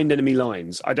 with Behind Enemy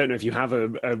Lines, I don't know if you have a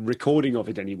recording of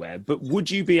it anywhere, but would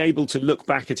you be able to look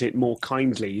back at it more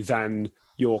kindly than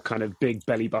your kind of big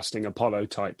belly-busting Apollo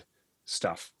type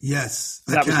stuff. Yes.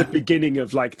 That was the beginning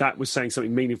of like, that was saying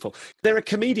something meaningful. There are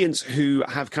comedians who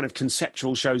have kind of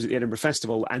conceptual shows at the Edinburgh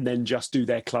Festival and then just do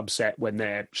their club set when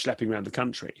they're schlepping around the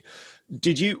country.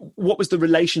 What was the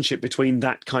relationship between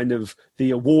that kind of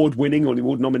the award-winning or the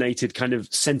award-nominated kind of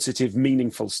sensitive,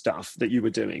 meaningful stuff that you were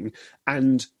doing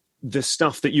and the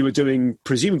stuff that you were doing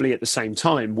presumably at the same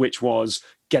time, which was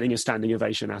getting a standing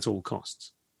ovation at all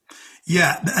costs?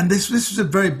 Yeah, and this was a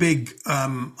very big,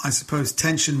 I suppose,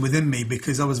 tension within me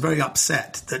because I was very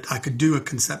upset that I could do a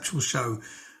conceptual show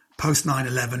post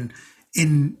 9/11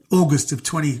 in August of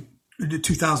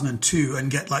 2002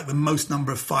 and get like the most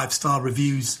number of 5-star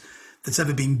reviews that's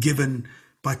ever been given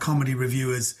by comedy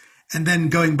reviewers. And then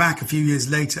going back a few years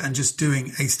later and just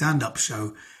doing a stand-up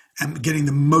show and getting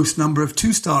the most number of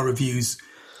 2-star reviews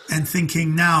and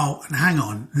thinking now, and hang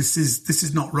on, this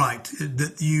is not right,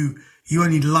 that you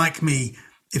only like me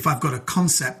if I've got a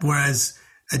concept, whereas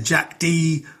a Jack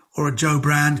D or a Joe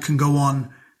Brand can go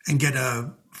on and get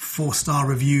a 4-star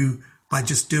review by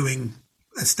just doing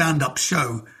a stand-up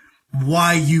show.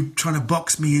 Why are you trying to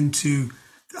box me into,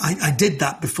 I did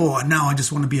that before and now I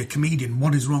just want to be a comedian.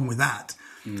 What is wrong with that?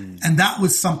 And that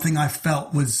was something I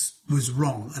felt was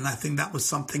wrong. And I think that was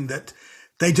something that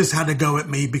they just had a go at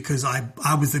me because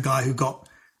I was the guy who got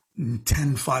 10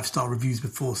 5-star reviews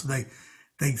before. So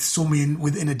they saw me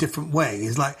in a different way.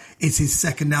 It's like, it's his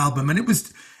second album. And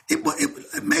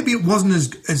maybe it wasn't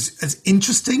as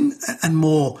interesting and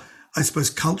more, I suppose,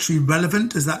 culturally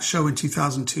relevant as that show in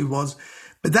 2002 was.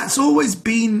 But that's always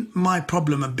been my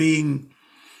problem of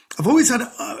I've always had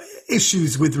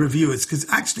issues with reviewers because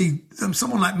actually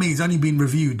someone like me has only been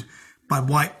reviewed by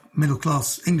white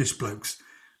middle-class English blokes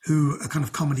who are kind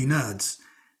of comedy nerds.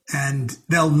 And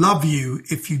they'll love you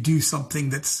if you do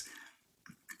something that's,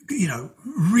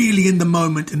 really in the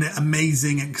moment and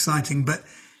amazing and exciting. But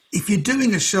if you're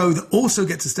doing a show that also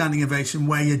gets a standing ovation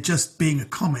where you're just being a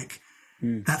comic,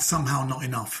 that's somehow not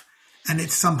enough. And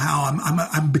it's somehow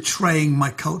I'm betraying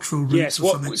my cultural roots.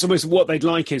 Yes, what they'd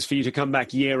like is for you to come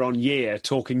back year on year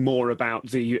talking more about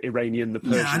the Iranian, the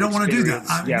Persian. Yeah, I don't want to do that.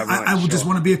 I would just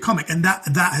want to be a comic, and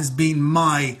that has been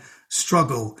my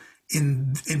struggle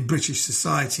in British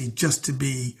society, just to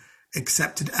be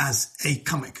accepted as a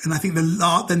comic. And I think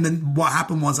then what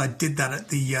happened was I did that at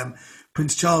the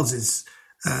Prince Charles's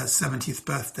 70th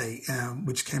birthday,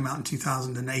 which came out in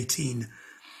 2018.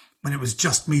 When it was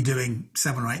just me doing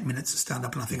 7 or 8 minutes of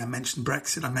stand-up. And I think I mentioned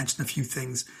Brexit, I mentioned a few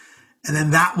things. And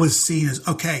then that was seen as,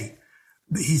 okay,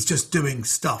 he's just doing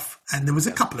stuff. And there was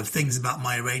a couple of things about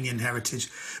my Iranian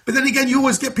heritage. But then again, you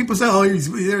always get people say, oh,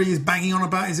 there he is banging on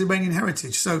about his Iranian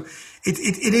heritage. So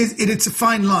it's a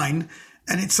fine line,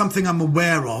 and it's something I'm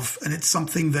aware of. And it's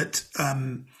something that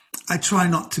I try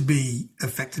not to be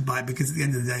affected by, because at the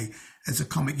end of the day, as a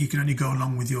comic, you can only go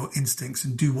along with your instincts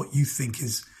and do what you think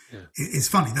is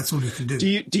funny. That's all you can do.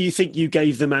 Do you think you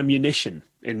gave them ammunition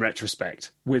in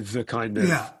retrospect with the kind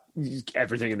of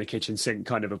everything in the kitchen sink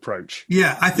kind of approach?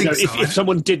 Yeah, I think so. If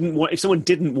someone didn't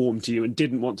warm to you and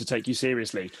didn't want to take you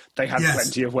seriously, they had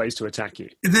plenty of ways to attack you.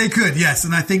 They could, yes,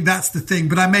 and I think that's the thing.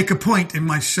 But I make a point in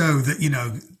my show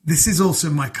that this is also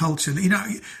my culture.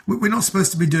 We're not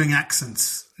supposed to be doing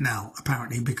accents now,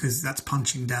 apparently, because that's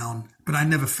punching down. But I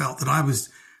never felt that I was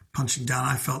punching down.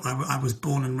 I felt I was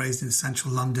born and raised in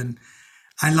central London.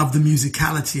 I love the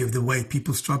musicality of the way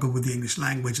people struggle with the English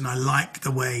language, and I like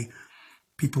the way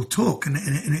people talk, and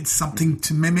it's something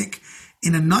to mimic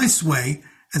in a nice way,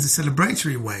 as a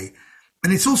celebratory way.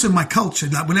 And it's also my culture.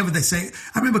 Like whenever they say,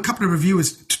 I remember a couple of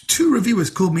reviewers, 2 reviewers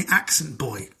called me accent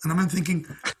boy, and I remember thinking,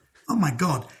 oh my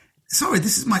God, sorry,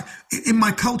 this is in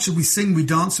my culture, we sing, we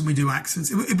dance, and we do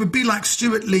accents. It would be like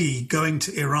Stuart Lee going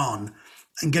to Iran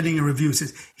and getting a review that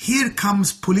says, here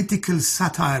comes political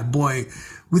satire boy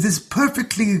with his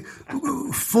perfectly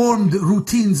formed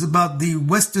routines about the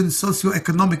Western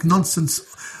socio-economic nonsense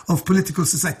of political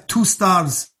society. 2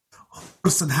 stars,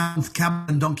 horse and hound, camel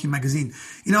and donkey magazine.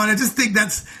 And I just think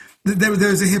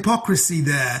there's a hypocrisy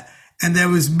there. And there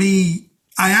was me,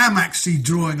 I am actually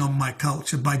drawing on my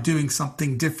culture by doing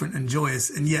something different and joyous,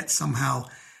 and yet somehow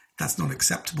that's not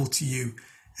acceptable to you.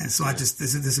 And so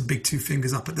there's a big 2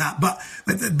 fingers up at that. But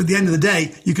at the end of the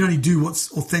day, you can only do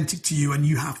what's authentic to you, and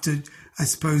you have to, I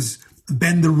suppose,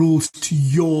 bend the rules to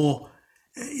your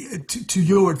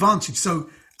advantage. So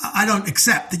I don't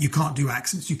accept that you can't do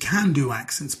accents. You can do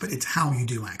accents, but it's how you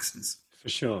do accents. For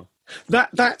sure.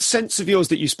 That sense of yours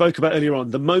that you spoke about earlier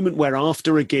on, the moment where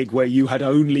after a gig where you had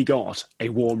only got a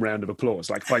warm round of applause,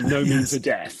 like by no means a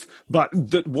death, but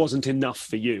that wasn't enough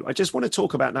for you. I just want to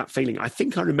talk about that feeling. I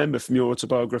think I remember from your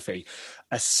autobiography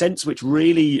a sense which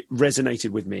really resonated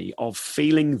with me of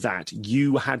feeling that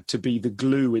you had to be the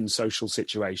glue in social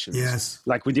situations. Yes.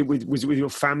 Like with your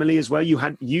family as well.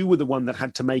 You were the one that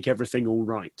had to make everything all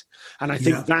right. And I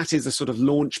think that is a sort of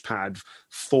launch pad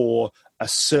for a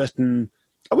certain,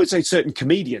 I would say certain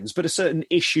comedians, but a certain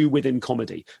issue within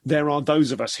comedy. There are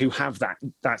those of us who have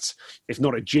that's, if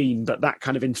not a gene, but that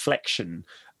kind of inflection.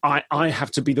 I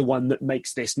have to be the one that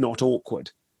makes this not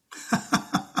awkward.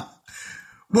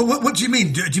 Well, what do you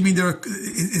mean? Do you mean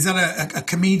is that a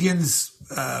comedian's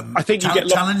I think you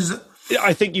challenge?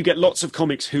 I think you get lots of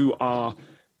comics who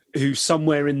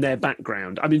somewhere in their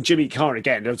background. I mean, Jimmy Carr,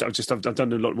 again, I've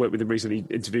done a lot of work with him recently,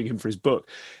 interviewing him for his book.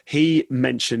 He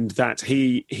mentioned that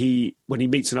he when he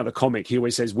meets another comic, he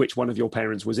always says, which one of your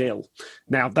parents was ill?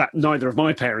 Now, that neither of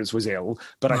my parents was ill,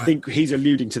 but I think he's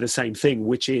alluding to the same thing,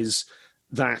 which is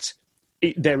that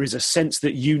there is a sense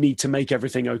that you need to make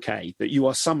everything okay, that you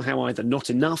are somehow either not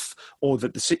enough or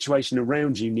that the situation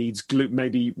around you needs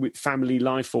maybe with family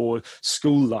life or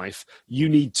school life. You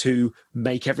need to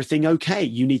make everything okay.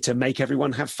 You need to make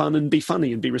everyone have fun and be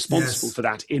funny and be responsible for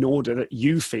that in order that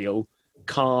you feel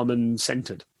calm and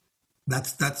centered.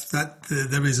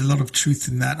 There is a lot of truth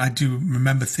in that. I do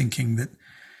remember thinking that,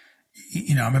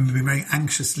 I remember being very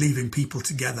anxious leaving people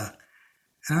together.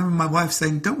 And I remember my wife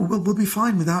saying, we'll be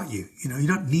fine without you. You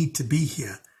don't need to be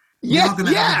here. We're not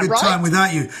going to have a good time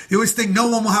without you. You always think no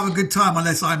one will have a good time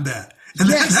unless I'm there. And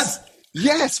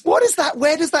yes. What is that?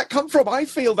 Where does that come from? I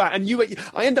feel that. And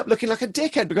I end up looking like a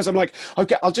dickhead because I'm like,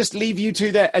 okay, I'll just leave you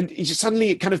two there. And suddenly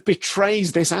it kind of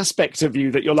betrays this aspect of you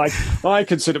that you're like, I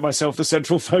consider myself the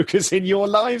central focus in your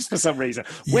lives for some reason.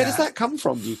 Where does that come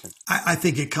from, do you think? I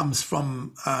think it comes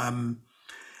from...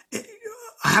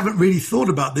 I haven't really thought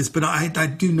about this, but I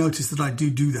do notice that I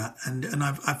do that, and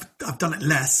I've done it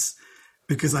less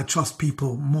because I trust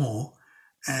people more,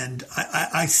 and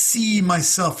I see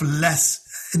myself less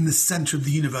in the center of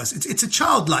the universe. It's a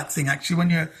childlike thing, actually.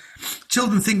 When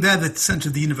children think they're the center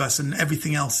of the universe, and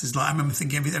everything else is like, I remember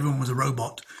thinking everyone was a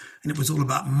robot, and it was all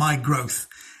about my growth,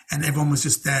 and everyone was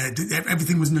just there.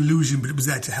 Everything was an illusion, but it was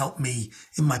there to help me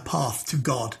in my path to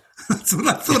God. That's what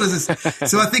I thought of this.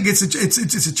 So I think it's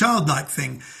a childlike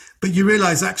thing, but you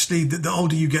realize actually that the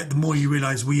older you get, the more you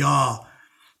realize we are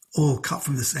all cut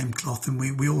from the same cloth, and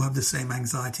we all have the same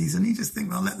anxieties, and you just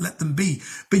think, well, let them be.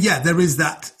 But yeah, there is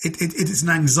that. It is an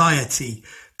anxiety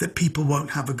that people won't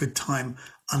have a good time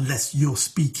unless you're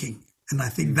speaking, and I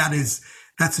think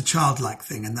that's a childlike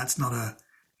thing, and that's not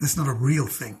a real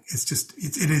thing. It's just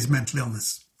it is mental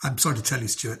illness. I'm sorry to tell you,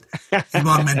 Stuart, you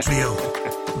are mentally ill.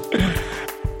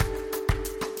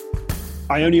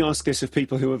 I only ask this of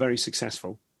people who are very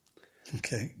successful.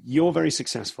 Okay. You're very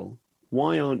successful.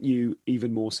 Why aren't you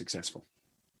even more successful?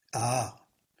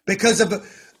 Because of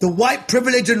the white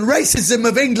privilege and racism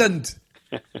of England.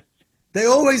 They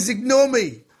always ignore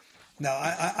me. No,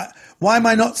 why am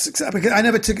I not successful? Because I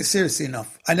never took it seriously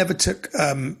enough. I never took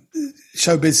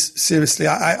showbiz seriously.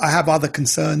 I have other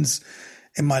concerns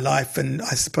in my life, and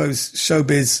I suppose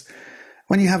showbiz...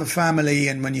 When you have a family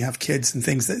and when you have kids and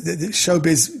things, the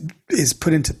showbiz is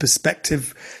put into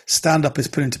perspective. Stand-up is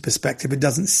put into perspective. It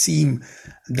doesn't seem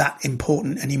that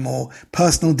important anymore.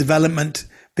 Personal development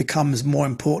becomes more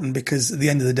important because at the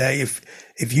end of the day,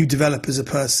 if you develop as a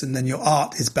person, then your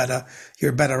art is better.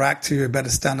 You're a better actor. You're a better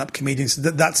stand-up comedian.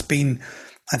 So that's been,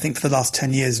 I think, for the last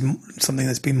 10 years, something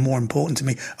that's been more important to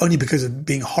me, only because of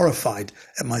being horrified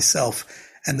at myself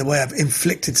and the way I've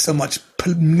inflicted so much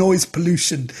noise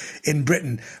pollution in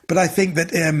Britain. But I think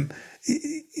that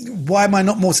why am I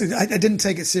not more? I didn't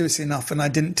take it seriously enough, and I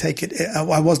didn't take it.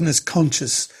 I wasn't as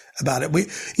conscious about it. We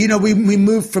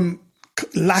moved from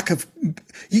lack of.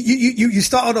 You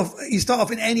start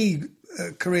off in any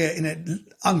career in an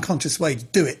unconscious way.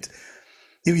 Do it.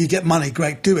 You get money,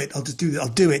 great. Do it. I'll just do it. I'll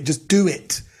do it. Just do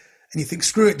it. And you think,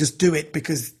 screw it, just do it,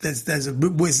 because there's a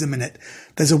wisdom in it.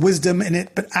 There's a wisdom in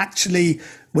it. But actually,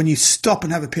 when you stop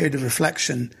and have a period of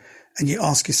reflection and you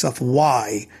ask yourself,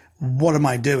 why? What am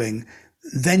I doing?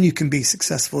 Then you can be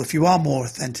successful if you are more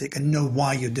authentic and know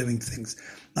why you're doing things.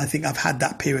 I think I've had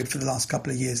that period for the last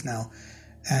couple of years now.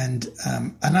 And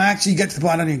I actually get to the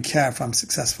point, I don't even care if I'm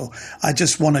successful. I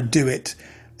just want to do it.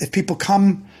 If people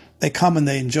come, they come and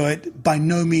they enjoy it. By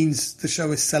no means the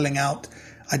show is selling out.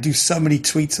 I do so many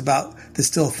tweets about there's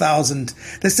still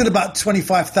about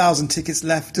 25,000 tickets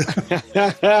left.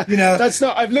 That's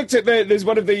not, I've looked at there's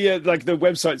one of the the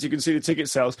websites you can see the ticket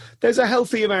sales. There's a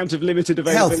healthy amount of limited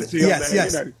availability on there.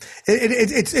 Yes.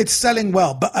 It's selling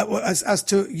well, but as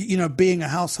to, being a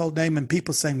household name and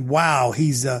people saying, wow,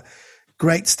 he's a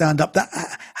great stand-up, that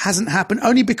hasn't happened,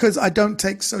 only because I don't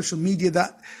take social media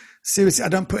that seriously. I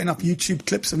don't put enough YouTube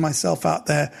clips of myself out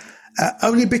there.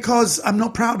 Only because I'm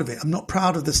not proud of it. I'm not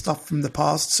proud of the stuff from the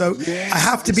past. So I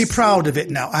have to be proud of it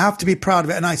now. I have to be proud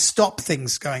of it. And I stop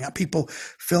things going up. People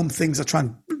film things. I try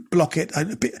and block it.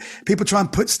 People try and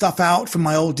put stuff out from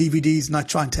my old DVDs and I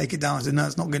try and take it down. I say, no,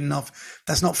 it's not good enough.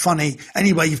 That's not funny.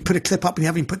 Anyway, you've put a clip up and you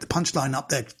haven't even put the punchline up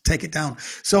there. Take it down.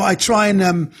 So I try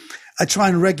and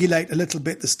regulate a little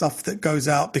bit the stuff that goes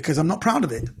out because I'm not proud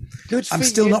of it. I'm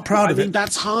still not proud of it.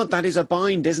 That's hard. That is a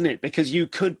bind, isn't it? Because you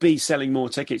could be selling more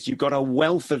tickets. You've got a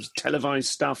wealth of televised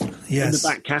stuff in the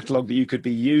back catalogue that you could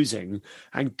be using.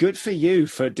 And good for you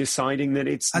for deciding that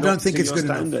it's not to your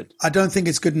standard. I don't think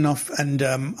it's good enough. And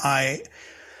I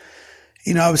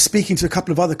was speaking to a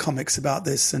couple of other comics about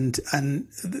this and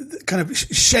the kind of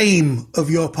shame of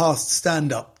your past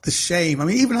stand-up, the shame. I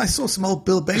mean, even I saw some old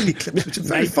Bill Bailey clips, which are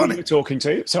very funny. You were talking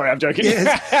to? Sorry, I'm joking.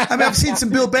 Yes. I mean, I've seen some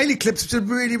Bill Bailey clips, which are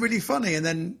really, really funny. And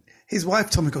then his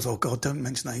wife told me, goes, oh, God, don't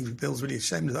mention that. Bill's really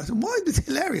ashamed of that. I said, why? It's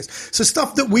hilarious. So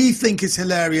stuff that we think is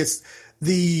hilarious,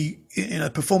 the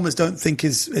performers don't think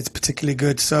it's particularly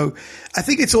good. So I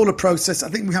think it's all a process. I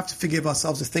think we have to forgive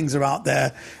ourselves if things are out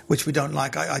there which we don't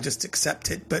like. I just accept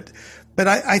it. But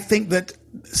I think that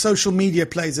social media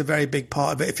plays a very big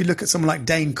part of it. If you look at someone like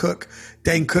Dane Cook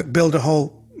built a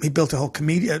whole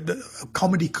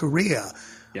comedy career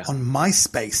on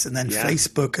MySpace and then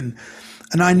Facebook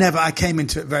and I came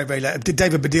into it very, very late.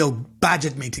 David Baddiel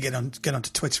badgered me to get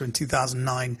onto Twitter in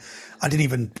 2009. I didn't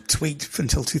even tweet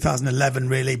until 2011,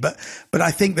 really. But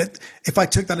I think that if I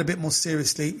took that a bit more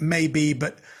seriously, maybe.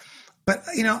 But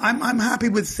I'm happy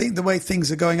with the way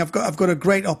things are going. I've got a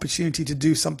great opportunity to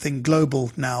do something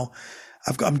global now.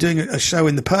 I'm doing a show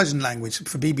in the Persian language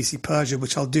for BBC Persia,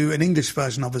 which I'll do an English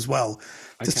version of as well.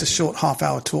 Just a short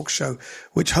half-hour talk show,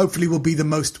 which hopefully will be the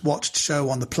most watched show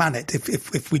on the planet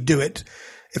if we do it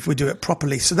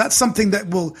properly. So that's something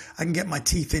that I can get my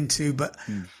teeth into. But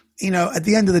at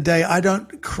the end of the day, I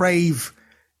don't crave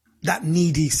that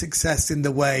needy success in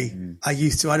the way I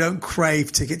used to. I don't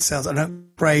crave ticket sales. I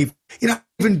don't crave. I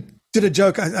even did a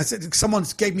joke. I said someone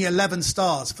gave me 11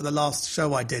 stars for the last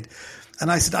show I did.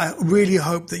 And I said, I really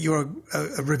hope that you're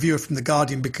a reviewer from The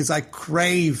Guardian because I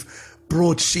crave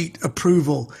broadsheet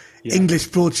approval, English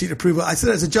broadsheet approval. I said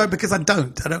it as a joke because I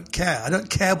don't care. I don't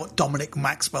care what Dominic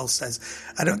Maxwell says.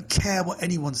 I don't care what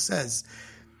anyone says.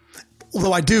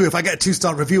 Although I do, if I get a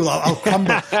 2-star review, I'll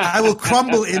crumble. I will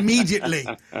crumble immediately.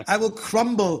 I will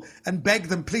crumble and beg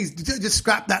them, please, just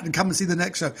scrap that and come and see the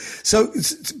next show. So,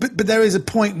 but there is a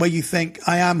point where you think,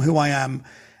 I am who I am.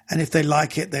 And if they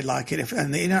like it, they like it.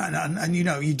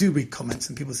 You do read comments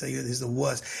and people say this is the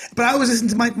worst. But I always listen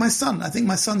to my son. I think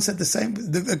my son said the same,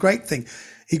 a great thing.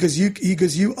 He goes,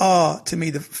 you are to me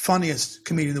the funniest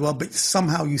comedian in the world, but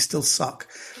somehow you still suck.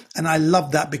 And I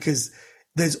love that because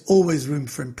there's always room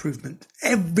for improvement.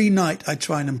 Every night I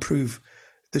try and improve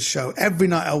the show. Every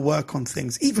night I'll work on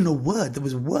things. Even a word. There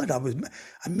was a word I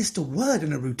missed a word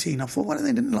in a routine. I thought, why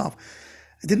didn't they laugh?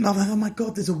 I didn't laugh. Oh my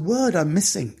God, there's a word I'm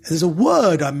missing. There's a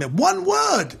word I missed. One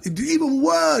word. Even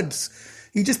words.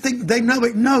 You just think they know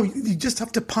it. No, you just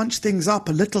have to punch things up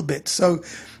a little bit. So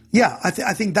yeah, I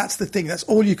think that's the thing. That's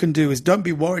all you can do is don't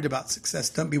be worried about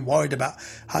success. Don't be worried about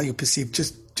how you're perceived.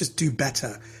 Just do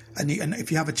better. And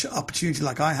if you have an opportunity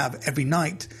like I have every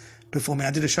night performing,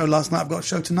 I did a show last night. I've got a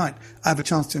show tonight. I have a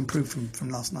chance to improve from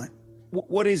last night.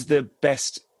 What is the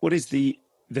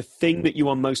thing that you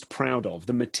are most proud of,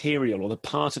 the material or the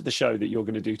part of the show that you're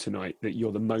going to do tonight that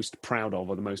you're the most proud of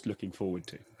or the most looking forward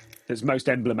to? That's most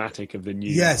emblematic of the new.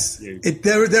 Yes,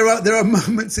 there are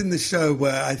moments in the show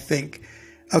where I think,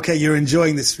 okay, you're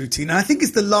enjoying this routine. And I think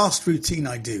it's the last routine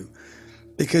I do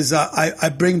because I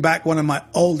bring back one of my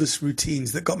oldest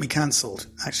routines that got me cancelled.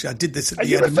 Actually, I did this at the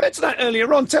end. You referred to that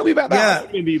earlier on. Tell me about that. Yeah. I don't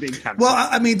remember you being cancelled. Well,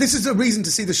 I mean, this is a reason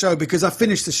to see the show because I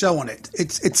finished the show on it.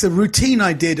 It's a routine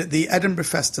I did at the Edinburgh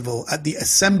Festival at the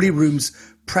Assembly Rooms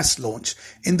press launch.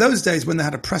 In those days when they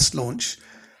had a press launch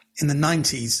in the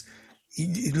 90s,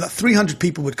 300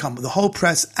 people would come, the whole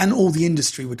press and all the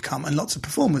industry would come, and lots of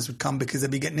performers would come because they'd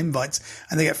be getting invites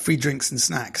and they get free drinks and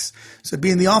snacks. So it'd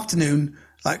be in the afternoon,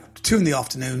 like 2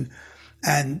 p.m,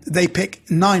 and they pick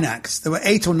 9 acts. There were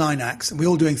 8 or 9 acts, and we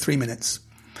were all doing 3 minutes.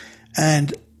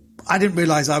 And I didn't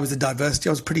realize I was a diversity.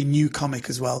 I was a pretty new comic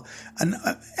as well. And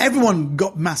everyone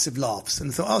got massive laughs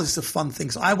and thought, oh, this is a fun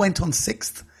thing. So I went on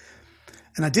 6th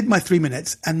and I did my 3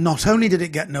 minutes. And not only did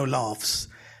it get no laughs,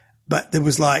 but there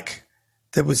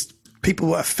was people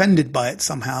were offended by it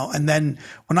somehow. And then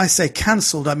when I say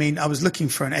cancelled, I mean, I was looking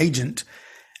for an agent.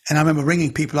 And I remember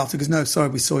ringing people after, because no, sorry,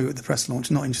 we saw you at the press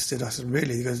launch, not interested. I said,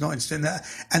 really? He goes, not interested in that.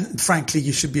 And frankly,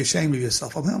 you should be ashamed of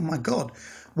yourself. I'm like, oh my God,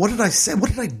 what did I say?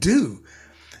 What did I do?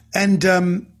 And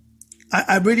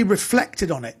I really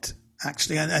reflected on it,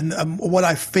 actually. And what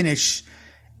I finish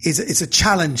is it's a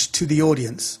challenge to the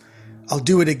audience. I'll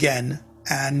do it again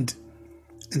and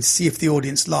see if the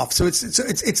audience laughs. So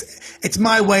it's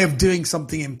my way of doing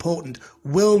something important.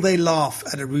 Will they laugh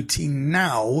at a routine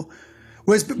now?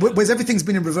 Whereas everything's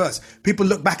been in reverse. People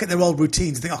look back at their old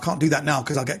routines and think, I can't do that now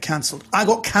because I'll get cancelled. I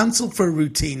got cancelled for a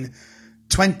routine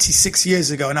 26 years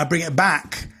ago, and I bring it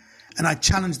back and I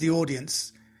challenge the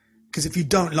audience, because if you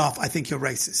don't laugh, I think you're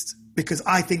racist. Because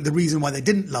I think the reason why they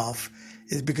didn't laugh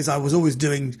is because I was always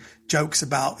doing jokes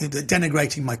about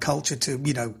denigrating my culture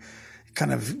to,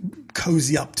 kind of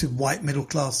cozy up to white middle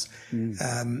class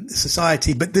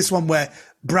society. But this one where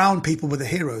brown people were the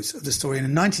heroes of the story. And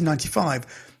in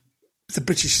 1995, the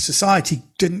British society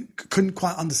couldn't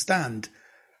quite understand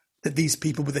that these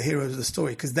people were the heroes of the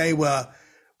story, because they were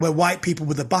where white people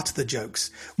were the butt of the jokes.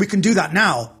 We can do that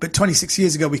now, but 26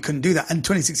 years ago we couldn't do that. And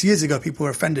 26 years ago people were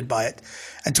offended by it.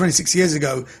 And 26 years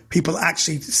ago people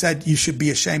actually said you should be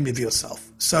ashamed of yourself.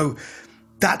 So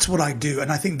that's what I do,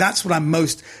 and I think that's what I'm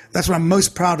most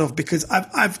proud of, because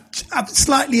I've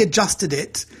slightly adjusted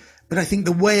it, but I think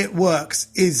the way it works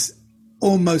is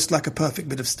almost like a perfect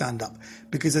bit of stand-up,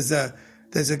 because there's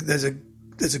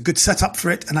a good setup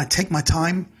for it, and I take my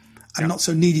time. I'm not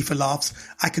so needy for laughs.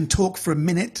 I can talk for a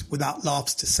minute without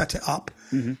laughs to set it up.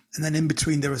 Mm-hmm. And then in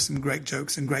between there are some great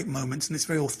jokes and great moments, and it's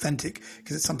very authentic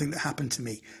because it's something that happened to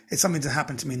me. It's something that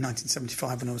happened to me in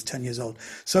 1975 when I was 10 years old.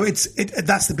 So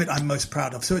that's the bit I'm most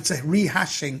proud of. So it's a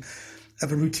rehashing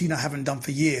of a routine I haven't done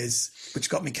for years, which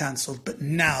got me cancelled, but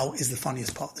now is the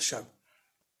funniest part of the show.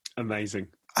 Amazing.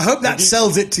 I hope that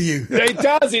sells it to you. It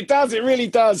does, it really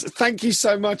does. Thank you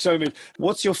so much, Omid.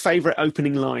 What's your favourite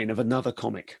opening line of another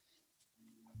comic?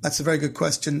 That's a very good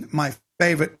question. My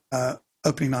favourite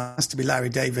opening line has to be Larry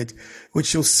David,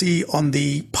 which you'll see on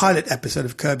the pilot episode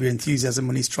of Curb Your Enthusiasm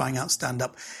when he's trying out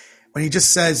stand-up, when he just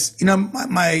says,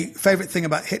 my favourite thing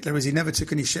about Hitler is he never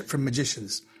took any shit from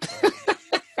magicians.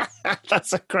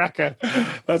 That's a cracker.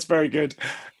 That's very good.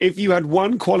 If you had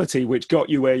one quality which got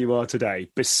you where you are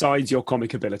today, besides your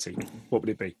comic ability, what would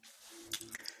it be?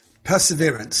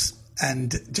 Perseverance,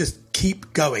 and just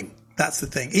keep going. That's the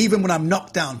thing. Even when I'm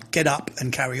knocked down, get up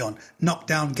and carry on. Knocked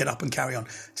down, get up and carry on.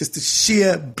 Just the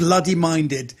sheer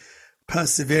bloody-minded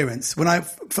perseverance. When I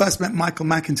first met Michael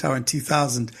McIntyre in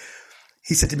 2000,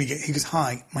 he said to me, he goes,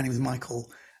 "Hi, my name is Michael.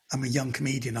 I'm a young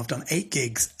comedian. I've done 8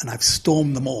 gigs and I've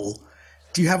stormed them all.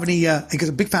 Do you have any," he goes,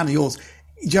 "a big fan of yours. Do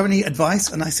you have any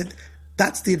advice?" And I said,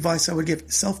 that's the advice I would give.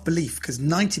 Self-belief, because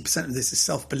 90% of this is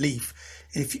self-belief.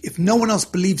 If no one else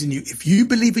believes in you, if you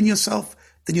believe in yourself,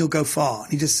 then you'll go far.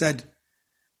 And he just said,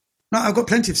 "No, I've got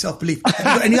plenty of self-belief.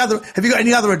 Have you got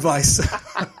any other advice?"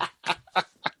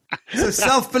 So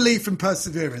self-belief and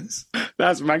perseverance.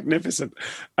 That's magnificent.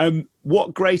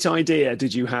 What great idea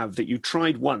did you have that you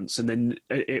tried once and then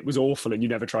it was awful and you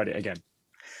never tried it again?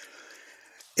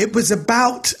 It was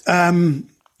about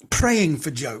praying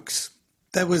for jokes.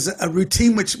 There was a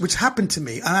routine which happened to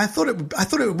me, and I thought it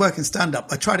would work in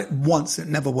stand-up. I tried it once; it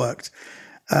never worked.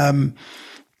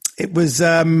 It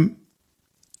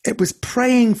was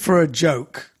praying for a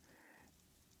joke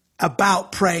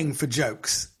about praying for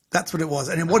jokes. That's what it was,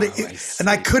 and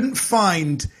I couldn't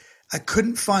find a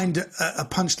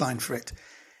punchline for it,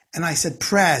 and I said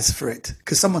prayers for it,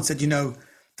 because someone said, the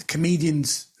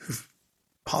comedians who've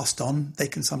passed on, they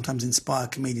can sometimes inspire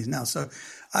comedians now. So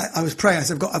I was praying. I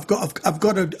said, I've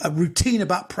got a routine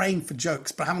about praying for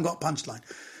jokes, but I haven't got a punchline.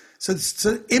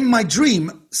 So in my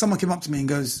dream, someone came up to me and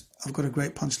goes, "I've got a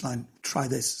great punchline. Try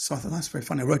this." So I thought, that's very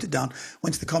funny. I wrote it down,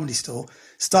 went to the Comedy Store,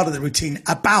 started the routine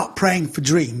about praying for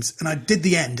dreams, and I did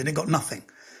the end and it got nothing.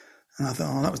 And I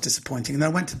thought, that was disappointing. And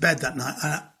then I went to bed that night,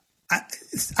 and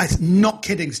I'm not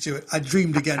kidding, Stuart, I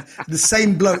dreamed again. The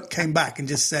same bloke came back and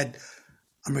just said,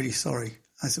 "I'm really sorry."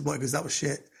 I said, "What?" He goes, "That was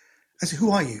shit." I said,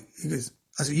 "Who are you?" He goes,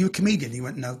 I said, "You a comedian?" He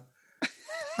went, "No."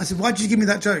 I said, "Why did you give me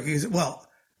that joke?" He goes, "Well,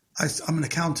 I'm an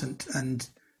accountant and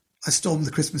I stormed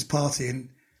the Christmas party and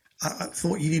I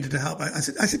thought you needed help." I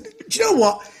said, "Do you know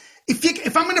what?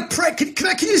 If I'm going to pray,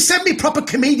 can you send me proper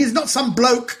comedians, not some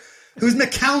bloke who's an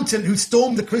accountant who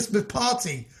stormed the Christmas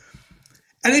party?"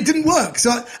 And it didn't work.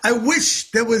 So I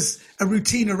wish there was a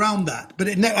routine around that. But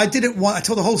I didn't want, I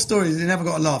told the whole story and it never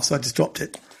got a laugh, so I just dropped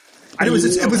it. And it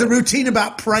was a routine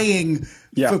about praying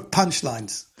for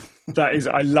punchlines. That is,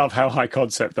 I love how high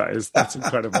concept that is. That's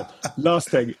incredible. Last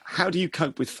thing, how do you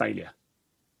cope with failure?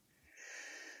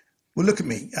 Well, look at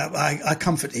me. I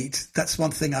comfort eat. That's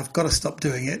one thing. I've got to stop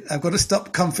doing it. I've got to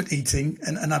stop comfort eating.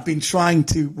 And I've been trying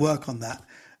to work on that.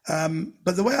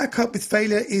 But the way I cope with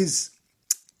failure is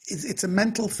it's a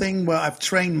mental thing where I've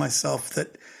trained myself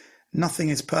that nothing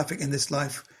is perfect in this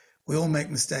life. We all make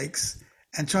mistakes,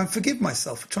 and try and forgive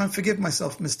myself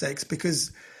mistakes,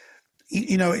 because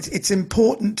it's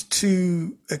important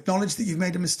to acknowledge that you've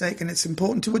made a mistake, and it's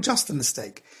important to adjust the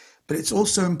mistake. But it's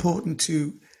also important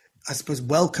to, I suppose,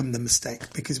 welcome the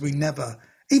mistake, because we never,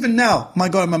 even now, my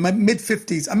God, I'm in my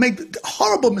mid-50s, I made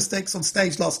horrible mistakes on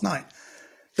stage last night.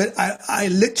 But I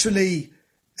literally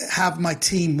have my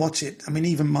team watch it. I mean,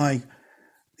 even my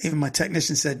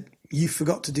technician said, "You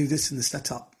forgot to do this in the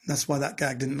setup. That's why that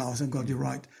gag didn't last." Oh God, you're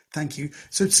right. Thank you.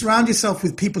 So surround yourself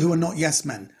with people who are not yes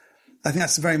men. I think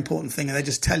that's a very important thing. And they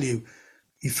just tell you,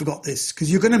 you forgot this,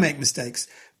 because you're going to make mistakes,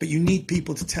 but you need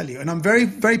people to tell you. And I'm very,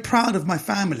 very proud of my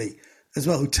family as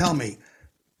well, who tell me,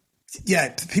 yeah,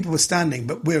 people were standing,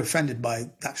 but we're offended by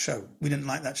that show. We didn't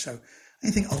like that show. And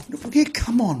you think, oh,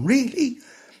 come on, really?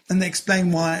 And they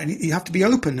explain why, and you have to be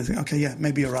open and think, okay, yeah,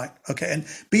 maybe you're right. Okay, and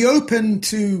be open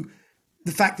to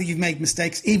the fact that you've made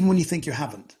mistakes, even when you think you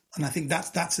haven't. And I think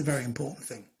that's a very important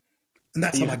thing. And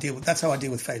that's how I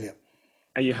deal with failure.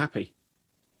 Are you happy?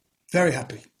 Very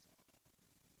happy.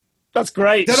 That's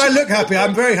great. Don't I look happy?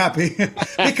 I'm very happy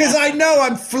because I know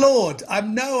I'm flawed. I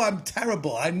know I'm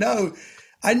terrible. I know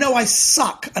I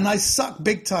suck, and I suck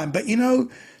big time. But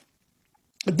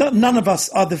none of us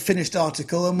are the finished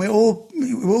article, and we're all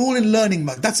in learning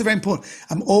mode. That's very important.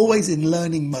 I'm always in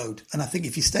learning mode, and I think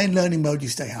if you stay in learning mode, you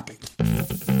stay happy.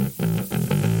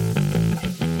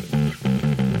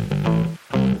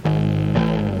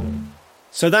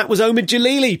 So that was Omid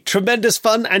Djalili. Tremendous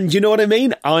fun, and you know what I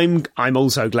mean? I'm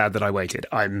also glad that I waited.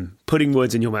 I'm putting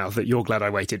words in your mouth that you're glad I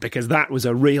waited, because that was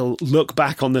a real look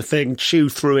back on the thing, chew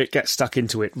through it, get stuck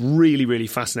into it. Really, really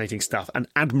fascinating stuff, and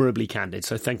admirably candid.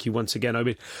 So thank you once again,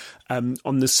 Omid.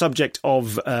 On the subject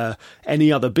of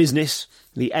any other business,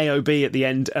 the AOB at the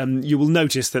end, you will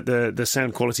notice that the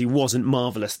sound quality wasn't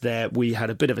marvellous there. We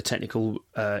had a bit of a technical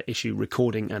issue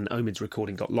recording, and Omid's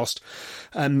recording got lost.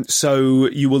 So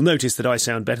you will notice that I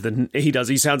sound better than he does.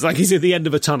 He sounds like he's at the end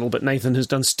of a tunnel, but Nathan has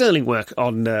done sterling work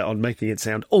on making it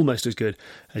sound almost as good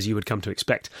as you would come to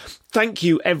expect. Thank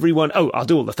you, everyone. Oh, I'll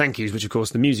do all the thank yous, which, of course,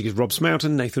 the music is Rob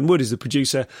Smoughton. Nathan Wood is the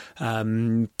producer.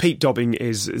 Pete Dobbing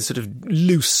is sort of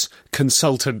loose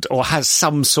consultant, or has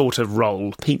some sort of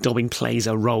role. Pete Dobbing plays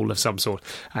a role of some sort.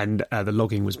 And the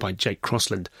logging was by Jake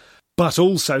Crossland. But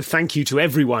also thank you to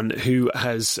everyone who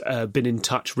has been in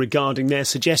touch regarding their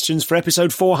suggestions for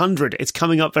episode 400. It's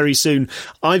coming up very soon.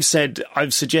 I've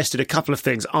suggested a couple of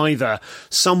things, either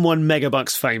someone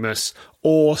megabucks famous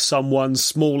or someone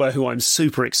smaller who I'm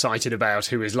super excited about,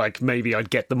 who is like, maybe I'd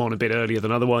get them on a bit earlier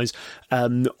than otherwise,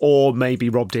 or maybe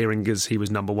Rob Deering, as he was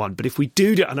number one. But if we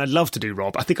do, and I'd love to do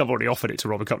Rob, I think I've already offered it to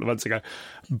Rob a couple of months ago,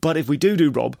 but if we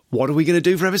do Rob, what are we going to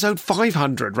do for episode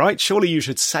 500, right? Surely you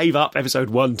should save up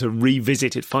episode 1 to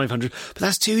revisit it 500, but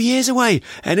that's 2 years away.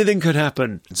 Anything could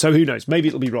happen. So who knows? Maybe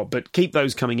it'll be Rob, but keep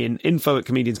those coming in.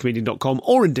 info@comedianscomedian.com,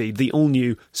 or indeed the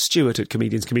all-new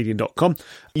Stuart@comedianscomedian.com.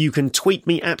 You can tweet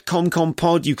me at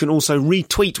ComCompod. You can also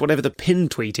retweet whatever the pin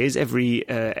tweet is. Every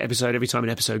episode, every time an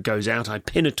episode goes out, I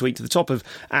pin a tweet to the top of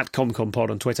 @ComCompod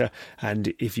on Twitter.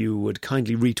 And if you would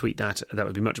kindly retweet that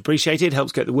would be much appreciated.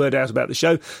 Helps get the word out about the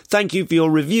show. Thank you for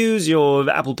your reviews, your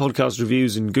Apple Podcast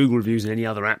reviews and Google reviews and any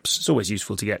other apps. It's always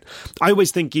useful to get. I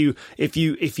always think if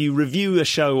you review a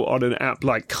show on an app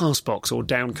like Castbox or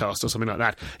Downcast or something like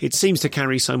that, it seems to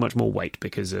carry so much more weight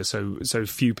because so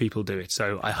few people do it.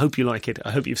 So I hope you like it.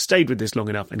 I hope you've stayed with this long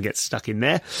enough and get stuck in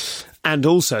there. And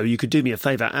also, you could do me a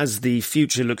favour, as the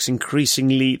future looks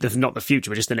increasingly, not the future,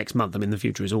 but just the next month. I mean, the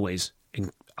future is always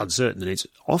uncertain, and it's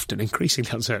often increasingly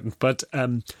uncertain. But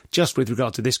just with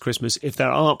regard to this Christmas,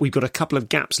 we've got a couple of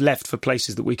gaps left for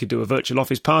places that we could do a virtual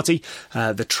office party.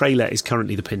 The trailer is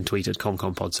currently the pinned tweet at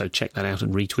ComCompod, so check that out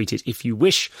and retweet it if you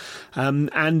wish.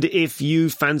 And if you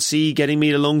fancy getting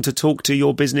me along to talk to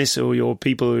your business or your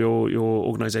people, your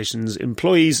organisation's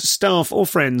employees, staff or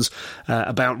friends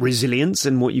about resilience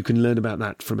and what you can learn about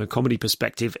that from a comedy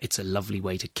perspective, it's a lovely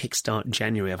way to kickstart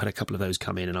January. I've had a couple of those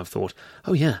come in and I've thought,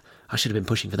 oh yeah, I should have been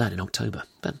pushing for that in October,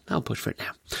 but I'll push for it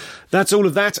now. That's all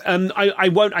of that.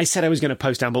 I said I was going to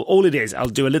post amble. All it is, I'll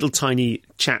do a little tiny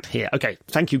chat here. Okay,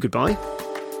 thank you, goodbye.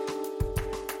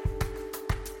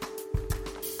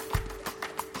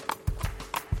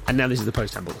 And now this is the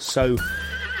post-amble. So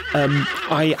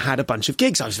I had a bunch of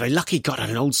gigs. I was very lucky. God, I had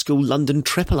an old school London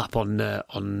triple up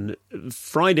on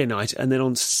Friday night, and then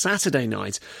on Saturday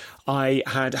night I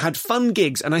had fun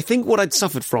gigs. And I think what I'd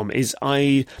suffered from is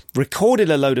I recorded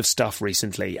a load of stuff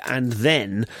recently and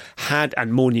then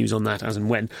and more news on that as and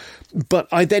when, but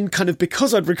I then kind of,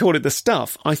 because I'd recorded the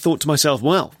stuff, I thought to myself,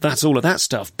 well, that's all of that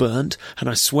stuff burnt. And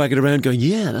I swaggered around going,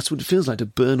 yeah, that's what it feels like to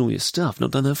burn all your stuff.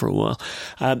 Not done that for a while.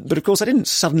 But of course I didn't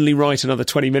suddenly write another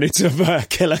 20 minutes of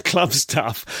killer club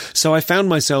stuff. So I found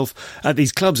myself at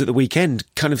these clubs at the weekend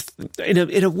kind of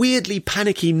in a weirdly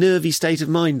panicky, nervy state of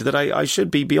mind that I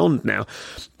should be beyond now,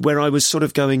 where I was sort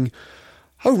of going,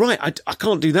 oh right, I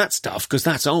can't do that stuff because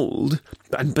that's old,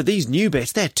 but these new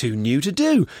bits, they're too new to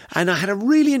do. And I had a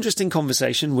really interesting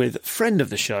conversation with a friend of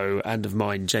the show and of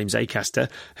mine, James Acaster,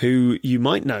 who you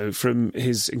might know from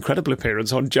his incredible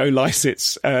appearance on Joe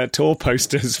Lycett's tour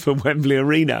posters for Wembley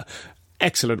Arena.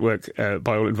 Excellent work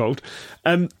by all involved.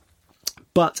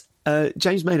 But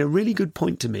James made a really good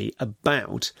point to me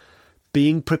about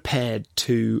being prepared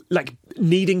to, like,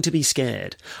 needing to be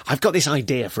scared. I've got this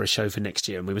idea for a show for next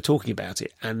year, and we were talking about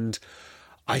it, and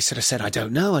I sort of said, I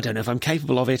don't know if I'm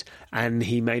capable of it, and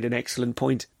he made an excellent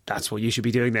point. That's what you should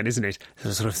be doing then, isn't it?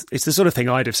 It's the sort of thing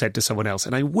I'd have said to someone else,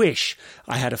 and I wish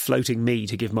I had a floating me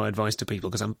to give my advice to people,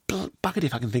 because I'm buggered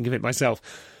if I can think of it myself.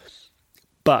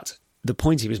 But the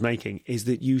point he was making is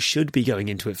that you should be going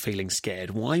into it feeling scared.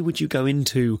 Why would you go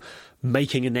into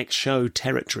making a next show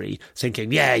territory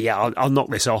thinking, yeah, I'll knock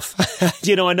this off.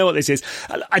 I know what this is.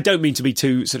 I don't mean to be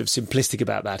too sort of simplistic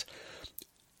about that.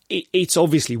 It's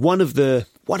obviously one of the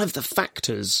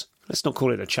factors, let's not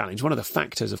call it a challenge, one of the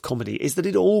factors of comedy is that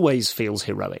it always feels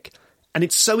heroic. And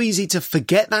it's so easy to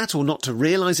forget that or not to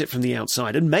realise it from the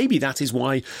outside. And maybe that is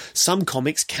why some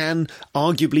comics can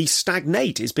arguably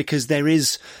stagnate, is because there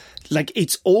is, like,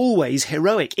 it's always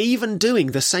heroic. Even doing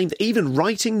the same, even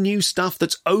writing new stuff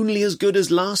that's only as good as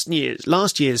last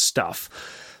year's stuff,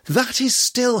 that is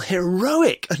still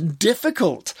heroic and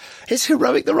difficult. Is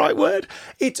heroic the right word?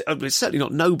 It's certainly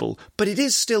not noble, but it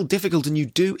is still difficult, and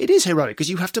it is heroic because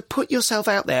you have to put yourself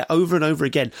out there over and over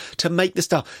again to make the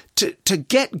stuff, to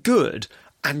get good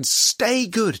and stay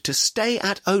good, to stay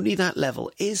at only that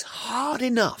level is hard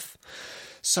enough.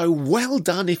 So well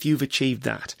done if you've achieved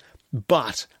that.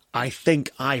 But I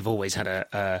think I've always had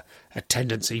a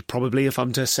tendency, probably, if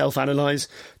I'm to self-analyse,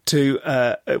 to,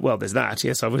 there's that,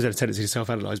 yes, I've always had a tendency to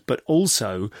self-analyse, but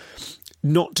also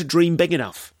not to dream big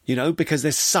enough, because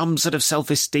there's some sort of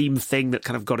self-esteem thing that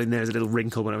kind of got in there as a little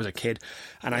wrinkle when I was a kid.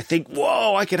 And I think,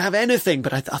 whoa, I could have anything,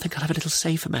 but I think I'll have a little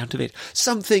safe amount of it.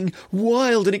 Something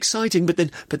wild and exciting, but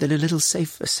then a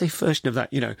safe version of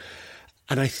that,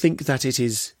 And I think that it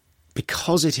is,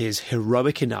 because it is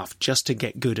heroic enough just to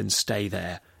get good and stay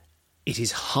there, it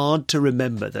is hard to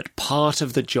remember that part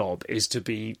of the job is to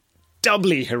be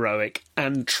doubly heroic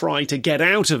and try to get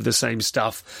out of the same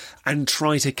stuff and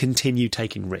try to continue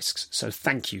taking risks. So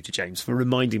thank you to James for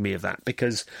reminding me of that,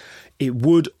 because it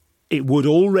would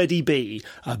already be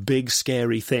a big,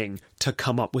 scary thing to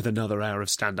come up with another hour of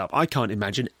stand-up. I can't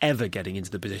imagine ever getting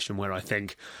into the position where I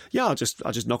think, yeah, I'll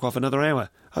just knock off another hour.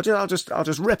 I'll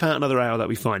just rip out another hour. That'll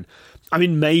be fine. I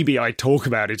mean, maybe I talk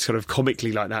about it sort of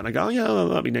comically like that, and I go, oh, yeah, well,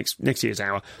 that'll be next year's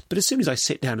hour. But as soon as I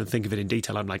sit down and think of it in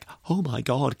detail, I'm like, oh my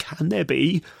God, can there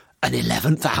be an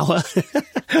 11th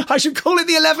hour? I should call it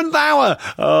the 11th hour.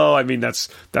 Oh, I mean, that's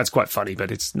quite funny,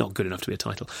 but it's not good enough to be a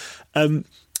title.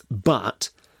 But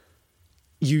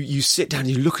you sit down and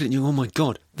you look at it and you go, oh my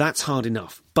God, that's hard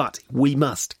enough. But we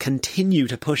must continue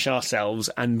to push ourselves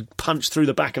and punch through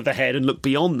the back of the head and look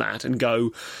beyond that and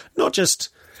go, not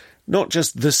just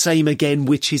the same again,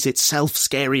 which is itself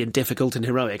scary and difficult and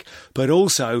heroic, but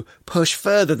also push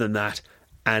further than that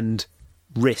and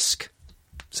risk.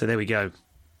 So there we go.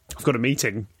 I've got a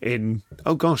meeting in,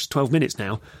 12 minutes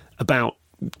now about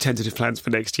tentative plans for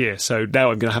next year. So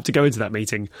now I'm going to have to go into that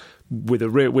meeting with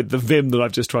the vim that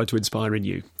I've just tried to inspire in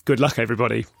you. Good luck,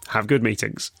 everybody. Have good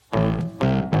meetings.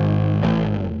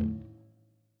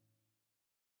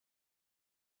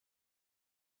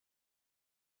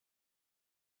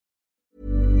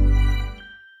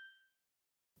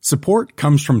 Support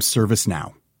comes from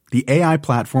ServiceNow, the AI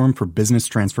platform for business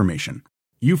transformation.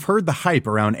 You've heard the hype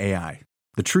around AI.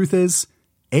 The truth is,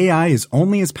 AI is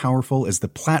only as powerful as the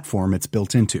platform it's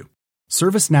built into.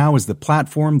 ServiceNow is the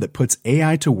platform that puts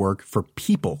AI to work for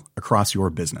people across your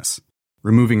business,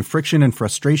 removing friction and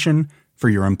frustration for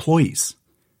your employees,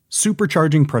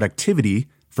 supercharging productivity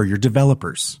for your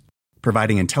developers,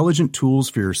 providing intelligent tools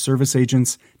for your service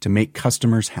agents to make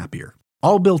customers happier,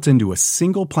 all built into a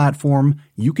single platform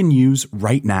you can use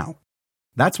right now.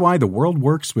 That's why the world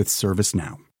works with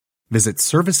ServiceNow. Visit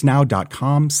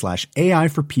servicenow.com/AI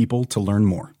for people to learn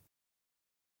more.